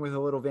nothing wrong with a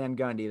little Van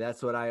Gundy.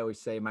 That's what I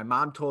always say. My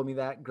mom told me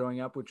that growing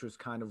up, which was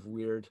kind of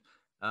weird.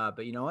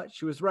 But you know what?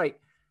 She was right.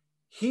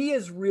 He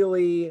is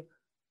really,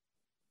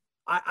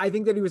 I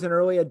think that he was an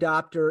early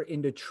adopter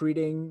into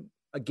treating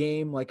a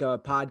game like a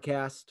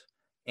podcast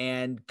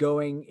and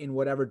going in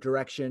whatever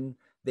direction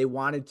they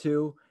wanted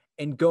to,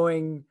 and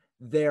going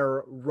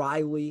there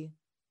wryly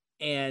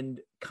and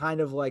kind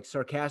of like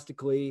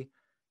sarcastically,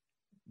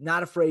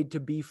 not afraid to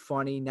be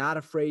funny, not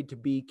afraid to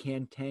be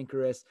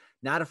cantankerous,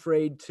 not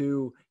afraid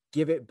to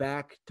give it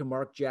back to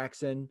Mark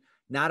Jackson,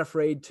 not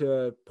afraid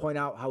to point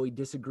out how he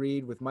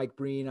disagreed with Mike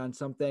Breen on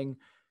something.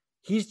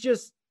 He's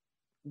just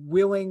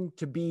willing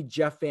to be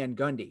Jeff Van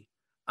Gundy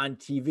on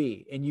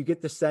TV. And you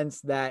get the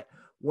sense that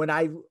when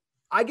I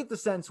get the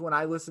sense when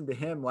I listen to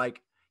him,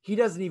 like he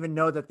doesn't even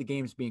know that the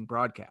game's being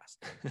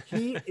broadcast.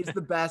 He is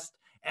the best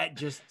at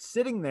just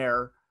sitting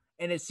there,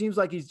 and it seems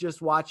like he's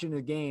just watching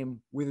a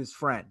game with his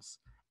friends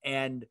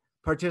and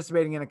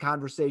participating in a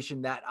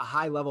conversation that a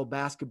high-level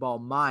basketball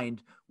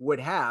mind would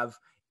have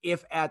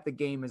if at the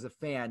game as a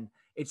fan.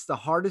 It's the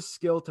hardest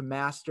skill to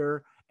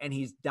master, and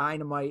he's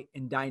dynamite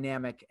and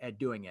dynamic at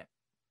doing it.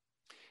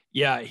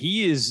 Yeah,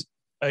 he is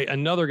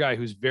another guy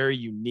who's very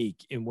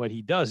unique in what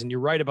he does. And you're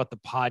right about the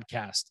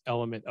podcast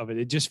element of it.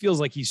 It just feels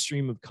like he's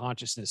stream of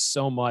consciousness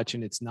so much,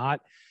 and it's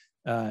not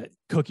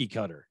cookie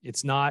cutter.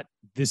 It's not,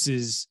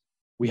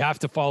 we have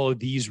to follow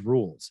these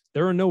rules.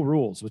 There are no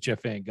rules with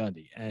Jeff Van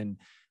Gundy. And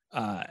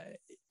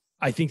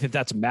I think that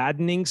that's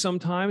maddening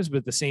sometimes, but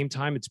at the same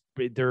time,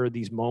 there are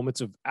these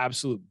moments of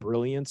absolute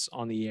brilliance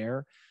on the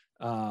air.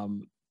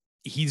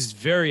 He's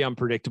very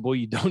unpredictable.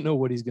 You don't know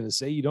what he's going to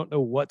say. You don't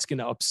know what's going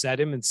to upset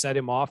him and set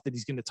him off that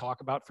he's going to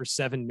talk about for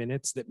 7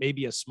 minutes. That may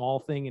be a small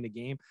thing in a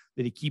game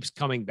that he keeps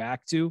coming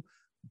back to,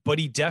 but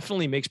he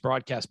definitely makes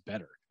broadcasts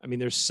better. I mean,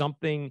 there's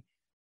something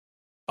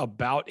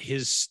about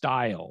his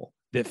style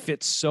that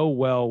fits so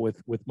well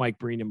with Mike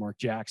Breen and Mark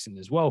Jackson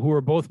as well, who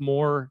are both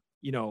more,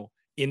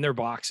 in their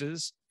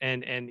boxes.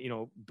 And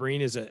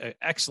Breen is an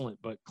excellent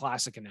but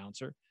classic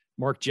announcer.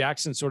 Mark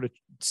Jackson sort of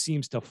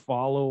seems to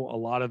follow a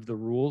lot of the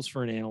rules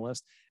for an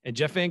analyst, and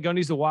Jeff Van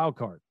Gundy's the wild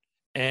card,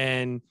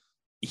 and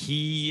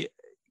he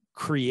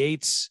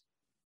creates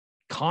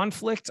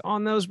conflict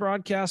on those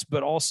broadcasts,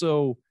 but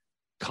also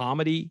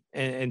comedy.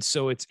 And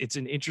so it's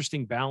an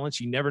interesting balance.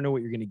 You never know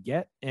what you're going to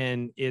get.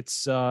 And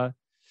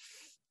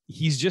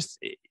he's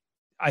just,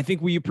 I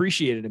think we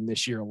appreciated him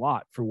this year a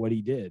lot for what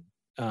he did.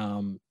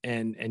 And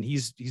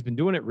he's been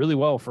doing it really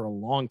well for a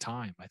long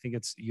time. I think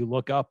you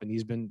look up and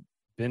he's been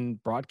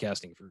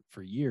broadcasting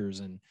for years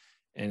and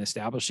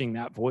establishing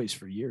that voice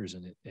for years.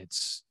 And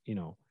it's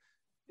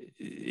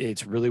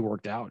really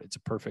worked out. It's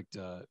a perfect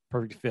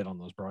fit on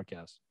those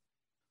broadcasts.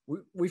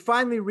 We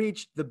finally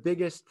reached the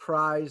biggest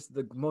prize,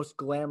 the most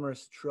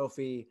glamorous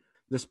trophy,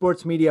 the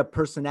Sports Media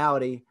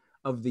Personality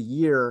of the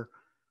Year.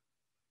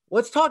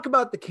 Let's talk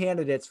about the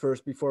candidates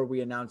first before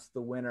we announce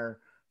the winner.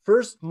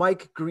 First,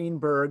 Mike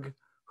Greenberg,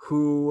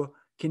 who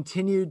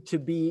continued to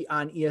be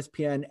on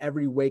ESPN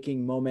every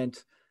waking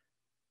moment.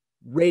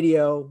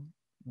 Radio,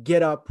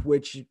 Get Up,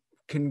 which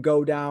can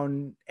go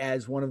down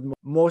as one of the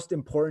most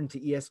important to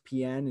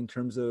ESPN in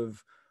terms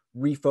of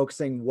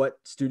refocusing what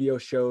studio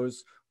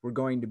shows were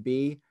going to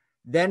be.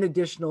 Then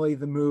additionally,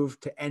 the move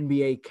to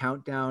NBA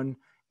Countdown,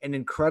 an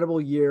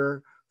incredible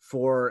year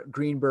for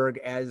Greenberg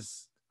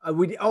as and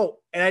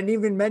I didn't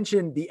even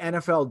mention the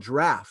NFL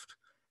draft.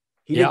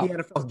 He did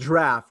the NFL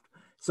draft.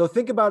 So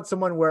think about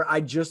someone where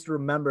I just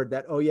remembered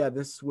that,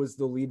 this was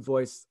the lead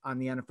voice on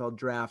the NFL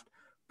draft.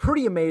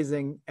 Pretty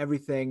amazing,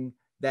 everything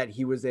that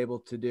he was able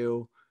to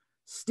do.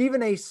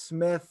 Stephen A.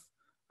 Smith,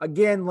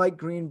 again, like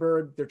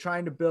Greenberg, they're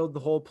trying to build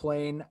the whole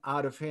plane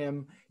out of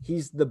him.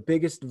 He's the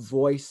biggest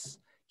voice.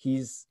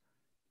 He's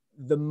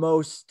the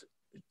most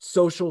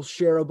social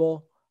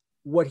shareable.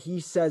 What he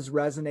says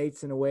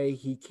resonates in a way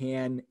he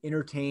can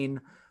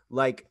entertain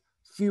like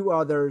few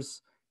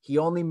others. He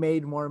only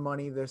made more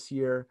money this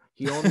year.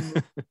 He only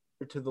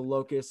moved to the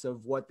locus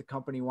of what the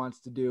company wants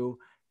to do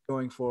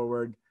going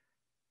forward.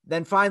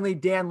 Then finally,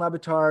 Dan Le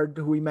Batard,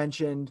 who we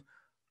mentioned,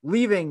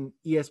 leaving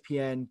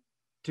ESPN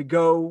to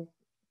go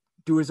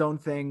do his own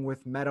thing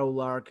with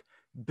Meadowlark,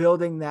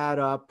 building that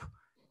up,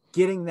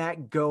 getting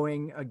that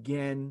going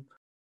again,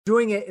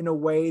 doing it in a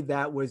way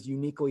that was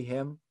uniquely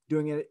him,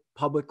 doing it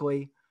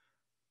publicly,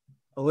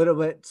 a little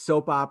bit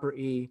soap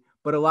opera-y,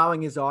 but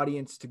allowing his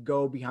audience to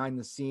go behind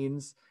the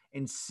scenes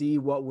and see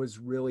what was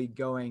really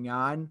going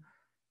on,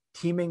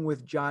 teaming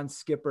with John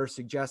Skipper,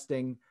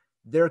 suggesting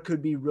there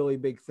could be really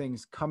big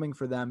things coming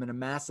for them and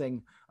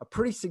amassing a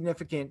pretty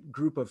significant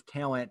group of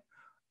talent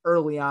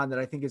early on that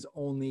I think is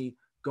only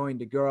going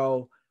to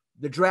grow.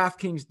 The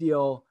DraftKings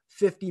deal,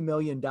 $50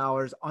 million,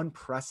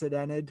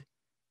 unprecedented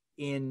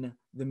in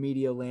the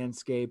media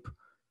landscape.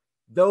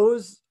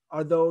 Those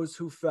are those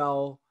who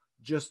fell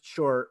just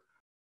short.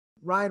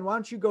 Ryan, why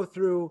don't you go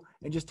through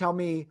and just tell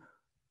me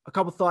a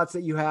couple thoughts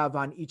that you have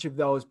on each of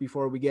those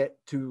before we get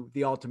to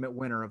the ultimate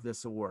winner of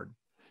this award?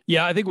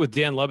 Yeah, I think with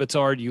Dan Le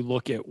Batard, you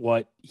look at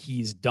what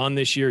he's done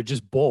this year,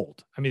 just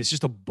bold. I mean, it's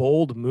just a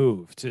bold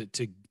move to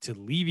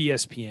leave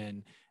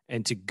ESPN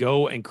and to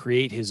go and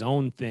create his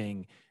own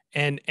thing.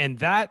 And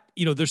that,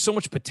 there's so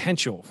much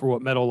potential for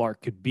what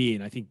Meadowlark could be.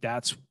 And I think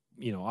that's,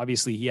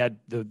 obviously he had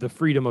the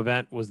Freedom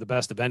event was the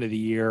best event of the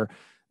year,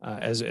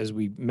 as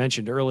we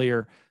mentioned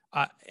earlier.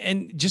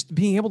 And just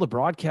being able to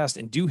broadcast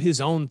and do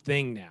his own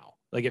thing now.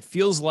 Like, it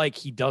feels like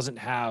he doesn't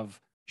have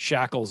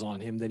shackles on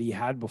him that he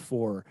had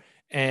before.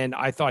 And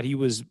I thought he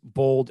was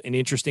bold and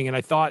interesting. And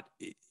I thought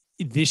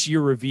this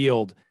year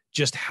revealed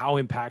just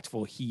how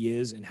impactful he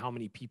is and how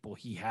many people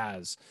he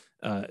has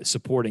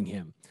supporting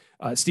him.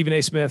 Stephen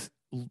A. Smith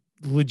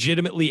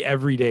legitimately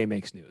every day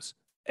makes news.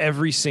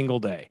 Every single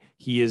day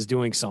he is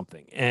doing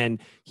something. And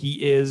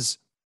he is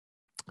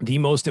the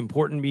most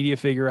important media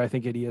figure, I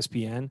think, at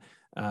ESPN,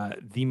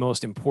 the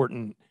most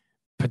important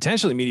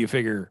potentially media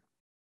figure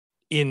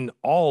in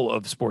all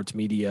of sports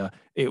media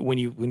when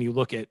you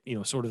look at,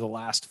 sort of the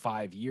last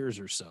 5 years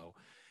or so.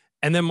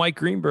 And then Mike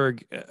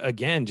Greenberg,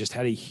 again, just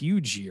had a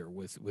huge year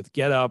with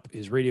Get Up,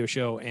 his radio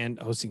show, and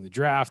hosting the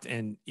draft.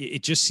 And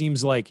it just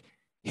seems like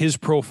his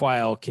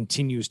profile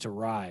continues to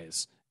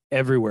rise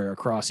everywhere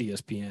across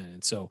ESPN.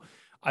 And so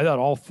I thought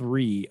all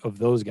three of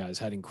those guys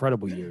had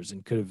incredible years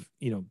and could have,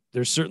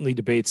 there's certainly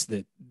debates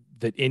that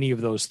any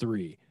of those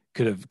three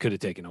could have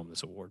taken home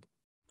this award.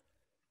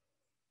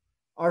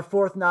 Our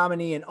fourth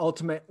nominee and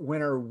ultimate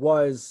winner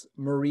was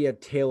Maria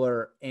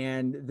Taylor.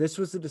 And this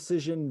was a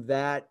decision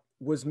that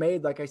was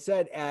made, like I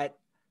said, at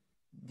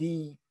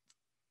the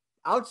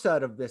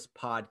outset of this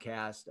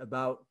podcast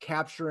about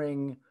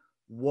capturing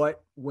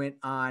what went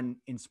on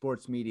in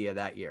sports media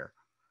that year.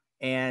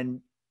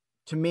 And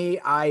to me,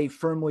 I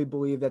firmly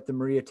believe that the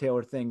Maria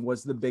Taylor thing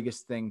was the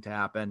biggest thing to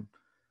happen.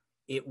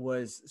 It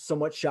was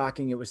somewhat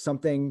shocking. It was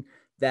something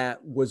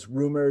that was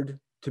rumored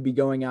to be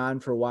going on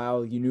for a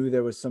while. You knew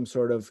there was some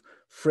sort of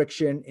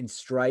friction and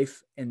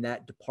strife in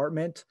that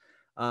department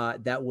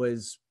that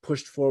was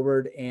pushed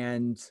forward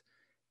and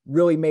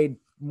really made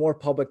more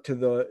public to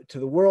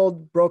the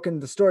world.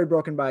 The story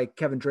broken by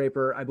Kevin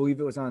Draper, I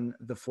believe it was on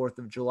the 4th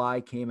of July,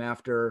 came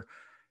after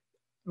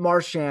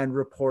Marchand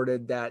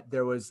reported that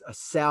there was a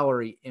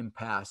salary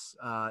impasse.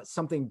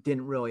 Something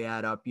didn't really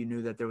add up. You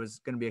knew that there was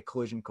going to be a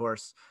collision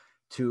course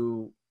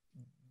to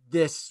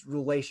this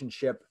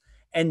relationship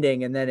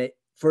ending, and then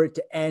for it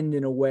to end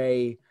in a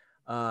way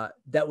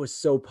that was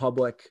so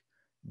public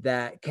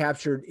that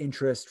captured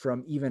interest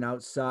from even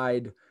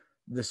outside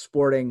the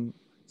sporting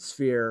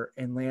sphere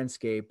and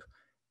landscape,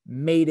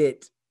 made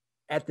it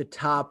at the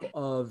top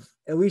of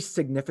at least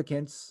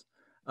significance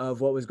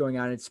of what was going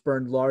on. It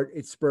spurred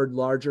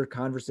larger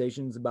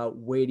conversations about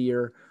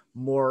weightier,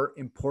 more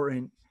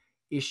important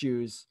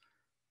issues.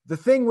 The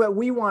thing that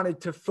we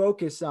wanted to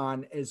focus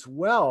on, as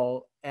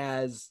well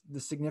as the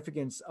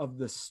significance of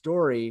the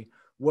story,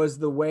 was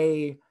the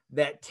way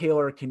that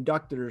Taylor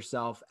conducted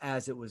herself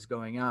as it was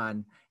going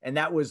on. And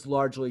that was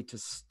largely to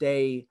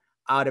stay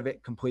out of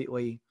it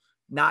completely,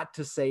 not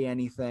to say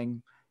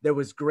anything. There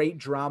was great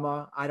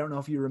drama. I don't know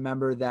if you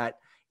remember that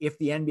if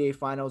the NBA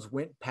finals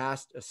went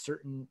past a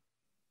certain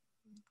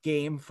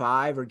game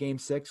 5 or game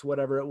 6,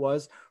 whatever it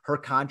was, her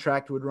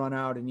contract would run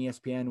out and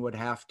ESPN would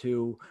have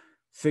to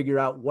figure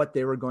out what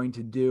they were going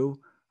to do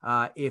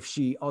if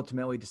she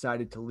ultimately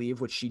decided to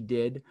leave, which she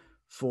did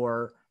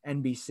for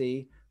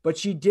NBC. But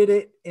she did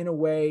it in a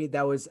way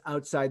that was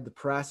outside the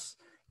press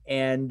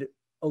and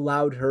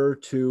allowed her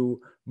to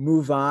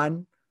move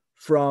on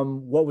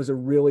from what was a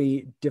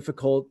really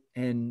difficult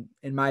and,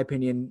 in my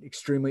opinion,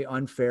 extremely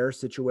unfair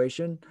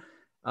situation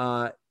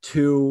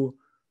to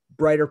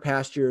brighter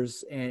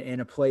pastures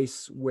and a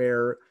place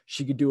where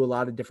she could do a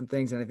lot of different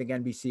things. And I think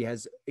NBC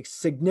has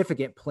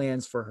significant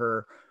plans for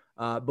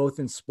her, both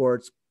in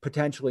sports,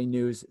 potentially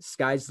news.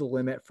 Sky's the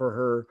limit for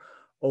her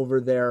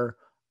over there.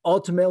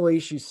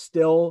 Ultimately, she's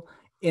still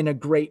in a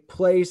great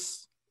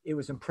place. It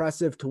was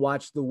impressive to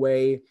watch the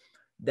way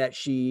that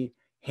she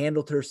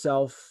handled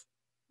herself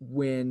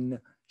when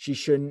she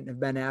shouldn't have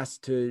been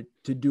asked to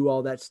do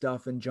all that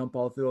stuff and jump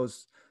all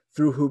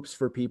through hoops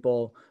for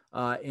people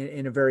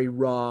in a very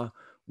raw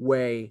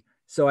way.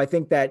 So I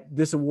think that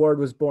this award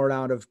was born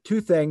out of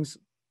two things: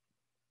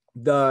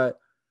 the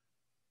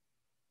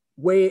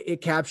way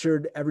it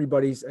captured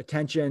everybody's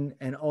attention,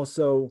 and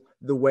also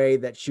the way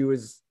that she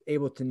was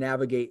able to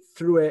navigate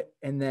through it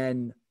and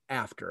then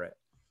after it.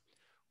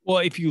 Well,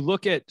 if you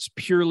look at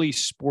purely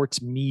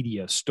sports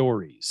media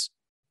stories,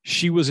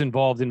 she was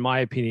involved, in my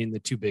opinion, the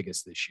two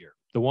biggest this year.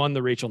 The one,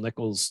 the Rachel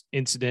Nichols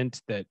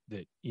incident that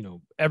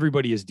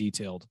everybody has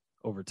detailed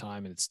over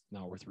time, and it's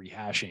not worth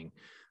rehashing.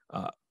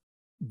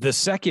 The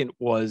second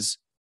was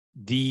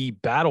the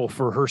battle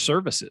for her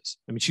services.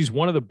 I mean, she's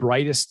one of the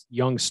brightest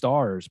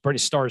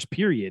stars,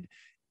 period,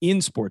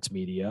 in sports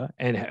media,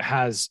 and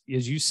has,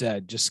 as you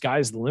said, just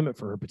sky's the limit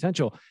for her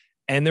potential.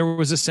 And there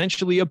was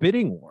essentially a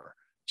bidding war.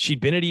 She'd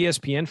been at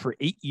ESPN for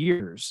 8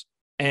 years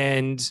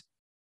and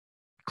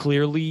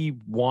clearly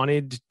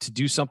wanted to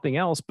do something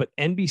else, but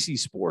NBC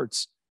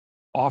Sports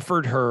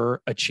offered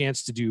her a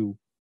chance to do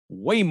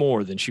way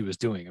more than she was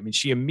doing. I mean,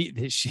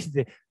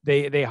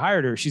 they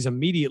hired her. She's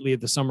immediately at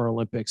the Summer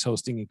Olympics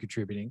hosting and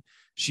contributing.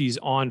 She's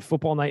on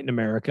Football Night in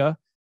America,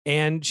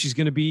 and she's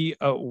going to be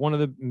one of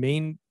the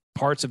main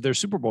parts of their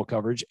Super Bowl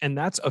coverage. And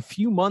that's a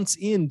few months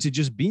into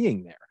just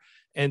being there.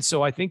 And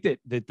so I think that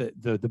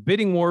the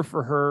bidding war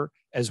for her,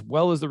 as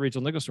well as the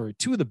Rachel Nichols story,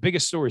 two of the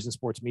biggest stories in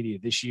sports media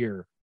this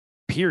year,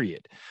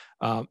 period.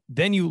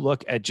 Then you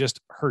look at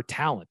just her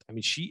talent. I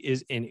mean, she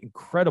is an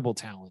incredible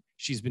talent.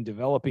 She's been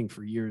developing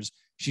for years.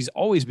 She's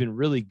always been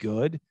really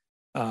good,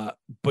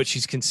 but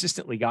she's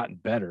consistently gotten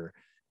better.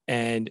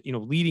 And,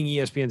 leading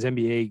ESPN's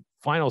NBA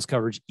finals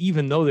coverage,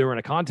 even though they were in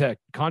a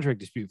contract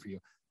dispute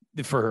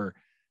for her,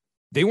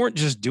 they weren't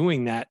just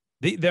doing that.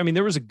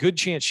 There was a good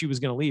chance she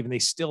was going to leave, and they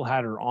still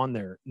had her on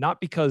there,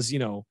 not because,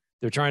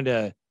 they're trying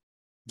to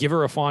give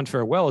her a fond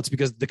farewell. It's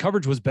because the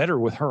coverage was better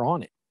with her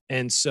on it.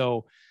 And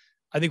so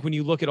I think when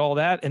you look at all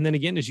that, and then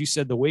again, as you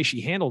said, the way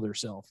she handled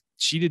herself,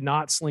 she did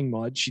not sling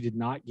mud. She did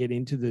not get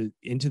into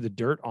the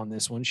dirt on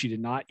this one. She did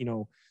not,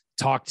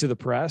 talk to the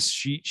press.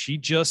 She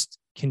just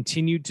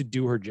continued to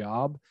do her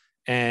job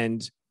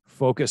and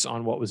focus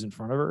on what was in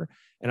front of her.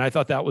 And I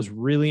thought that was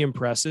really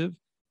impressive.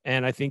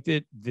 And I think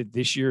that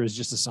this year is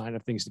just a sign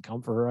of things to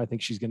come for her. I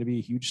think she's going to be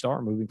a huge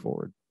star moving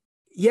forward.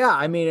 Yeah.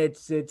 I mean,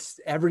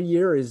 it's every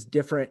year is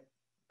different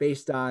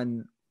based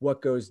on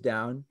what goes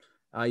down.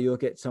 You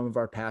look at some of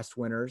our past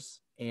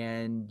winners,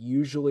 and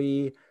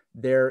usually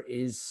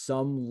there's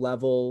some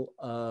level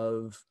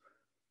of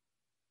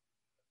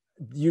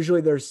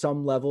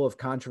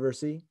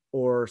controversy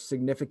or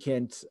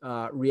significant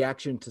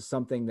reaction to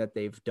something that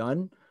they've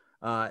done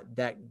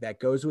that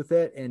goes with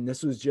it. And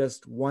this was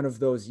just one of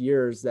those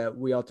years that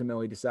we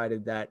ultimately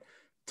decided that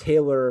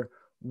Taylor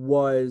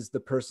was the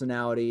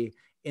personality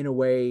in a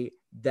way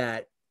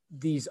that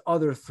these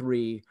other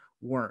three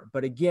weren't.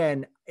 But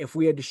again, if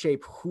we had to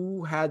shape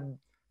who had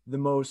the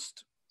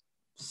most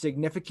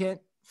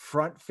significant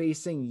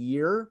front-facing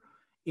year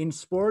in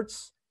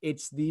sports,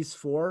 it's these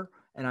four.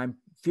 And I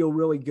feel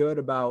really good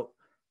about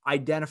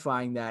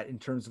identifying that in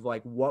terms of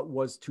like what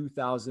was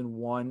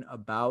 2001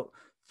 about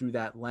through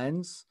that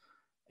lens.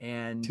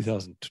 And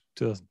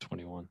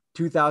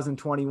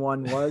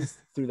 2021 was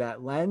through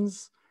that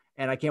lens.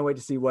 And I can't wait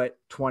to see what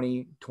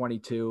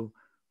 2022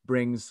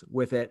 brings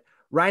with it.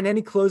 Ryan,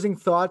 any closing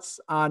thoughts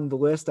on the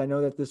list? I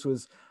know that this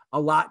was a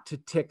lot to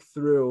tick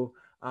through,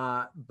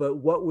 but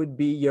what would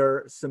be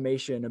your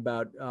summation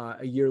about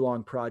a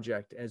year-long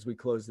project as we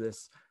close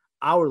this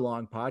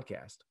hour-long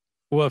podcast?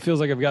 Well, it feels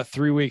like I've got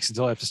 3 weeks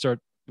until I have to start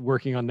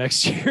working on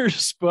next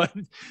year's, but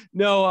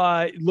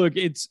no, look,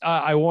 it's,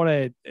 I want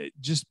to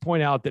just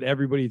point out that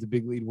everybody at the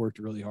Big Lead worked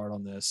really hard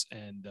on this,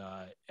 and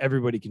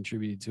everybody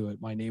contributed to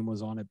it. My name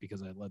was on it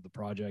because I led the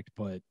project,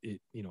 but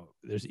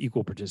there's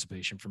equal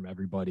participation from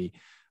everybody.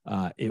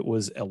 It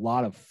was a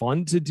lot of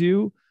fun to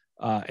do.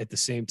 At the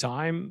same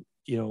time,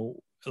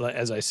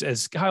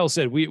 as Kyle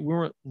said, we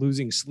weren't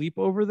losing sleep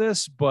over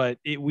this, but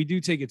we do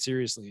take it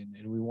seriously,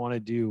 and we want to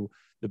do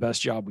the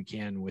best job we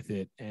can with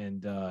it.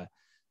 And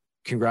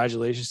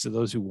congratulations to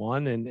those who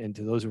won and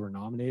to those who were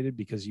nominated,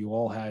 because you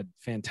all had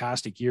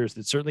fantastic years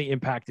that certainly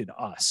impacted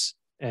us.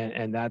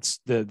 And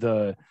that's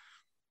the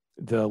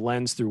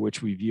lens through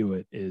which we view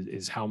it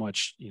is how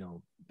much,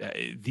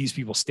 these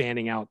people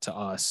standing out to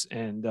us.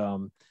 And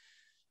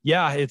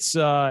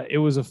it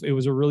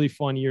was a really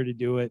fun year to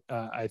do it.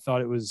 I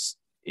thought it was,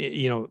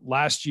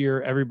 last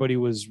year, everybody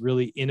was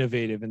really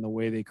innovative in the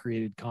way they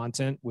created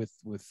content with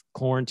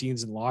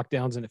quarantines and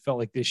lockdowns. And it felt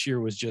like this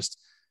year was just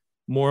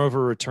more of a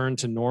return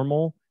to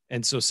normal.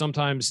 And so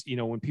sometimes,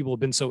 when people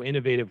have been so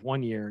innovative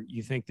one year,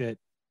 you think that,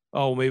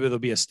 oh, maybe there'll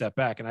be a step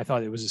back. And I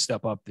thought it was a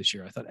step up this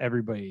year. I thought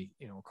everybody,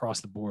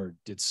 across the board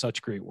did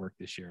such great work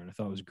this year. And I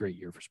thought it was a great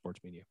year for sports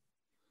media.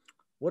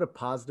 What a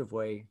positive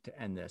way to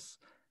end this.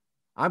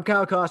 I'm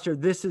Kyle Koster.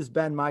 This has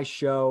been my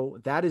show.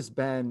 That has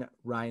been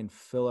Ryan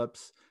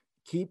Phillips.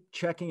 Keep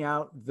checking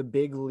out The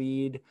Big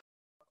Lead.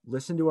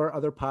 Listen to our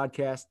other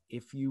podcast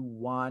if you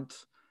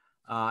want.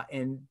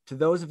 And to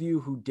those of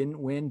you who didn't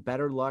win,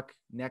 better luck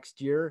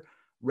next year.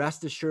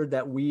 Rest assured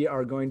that we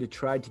are going to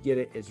try to get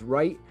it as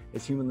right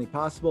as humanly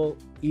possible,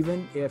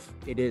 even if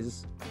it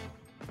is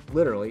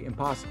literally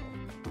impossible.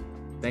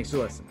 Thanks for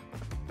listening.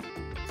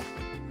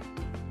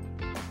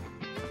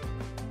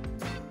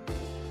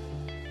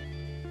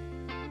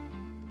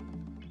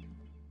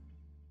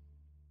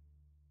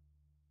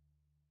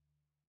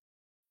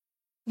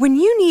 When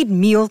you need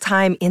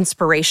mealtime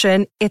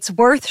inspiration, it's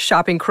worth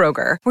shopping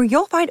Kroger, where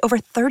you'll find over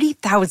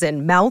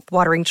 30,000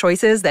 mouth-watering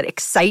choices that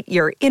excite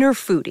your inner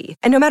foodie.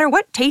 And no matter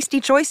what tasty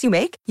choice you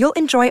make, you'll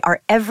enjoy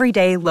our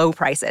everyday low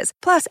prices,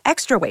 plus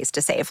extra ways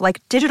to save,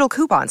 like digital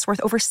coupons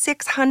worth over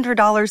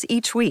 $600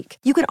 each week.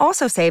 You can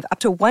also save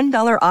up to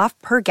 $1 off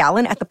per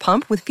gallon at the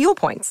pump with fuel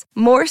points.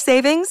 More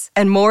savings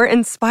and more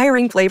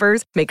inspiring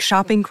flavors make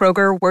shopping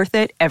Kroger worth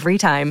it every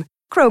time.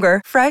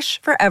 Kroger,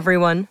 fresh for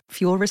everyone.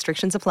 Fuel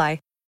restrictions apply.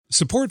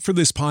 Support for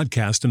this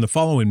podcast and the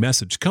following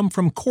message come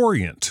from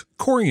Corient.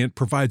 Corient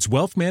provides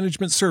wealth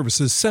management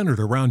services centered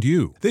around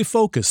you. They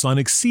focus on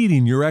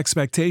exceeding your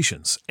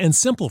expectations and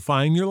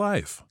simplifying your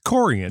life.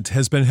 Corient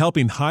has been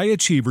helping high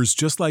achievers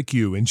just like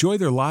you enjoy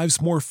their lives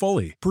more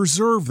fully,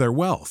 preserve their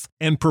wealth,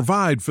 and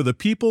provide for the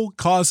people,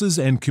 causes,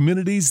 and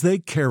communities they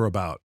care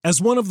about. As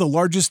one of the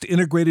largest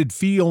integrated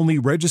fee-only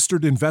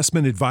registered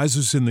investment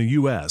advisors in the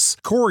U.S.,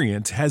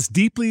 Corient has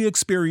deeply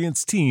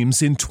experienced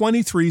teams in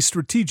 23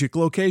 strategic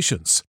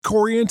locations.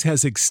 Corient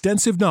has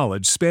extensive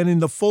knowledge spanning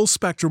the full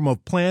spectrum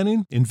of planning,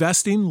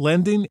 investing,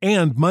 lending,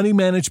 and money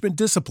management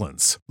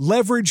disciplines.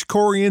 Leverage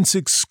Corient's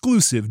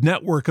exclusive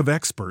network of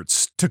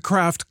experts to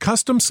craft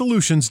custom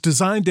solutions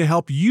designed to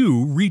help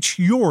you reach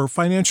your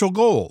financial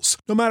goals,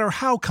 no matter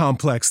how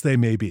complex they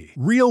may be.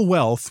 Real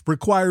wealth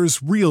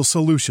requires real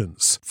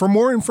solutions. For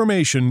more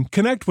information,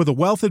 connect with a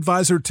wealth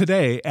advisor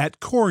today at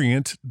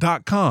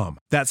Corient.com.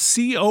 That's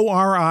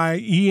Corient.com.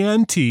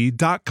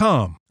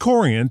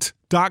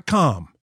 Corient.com.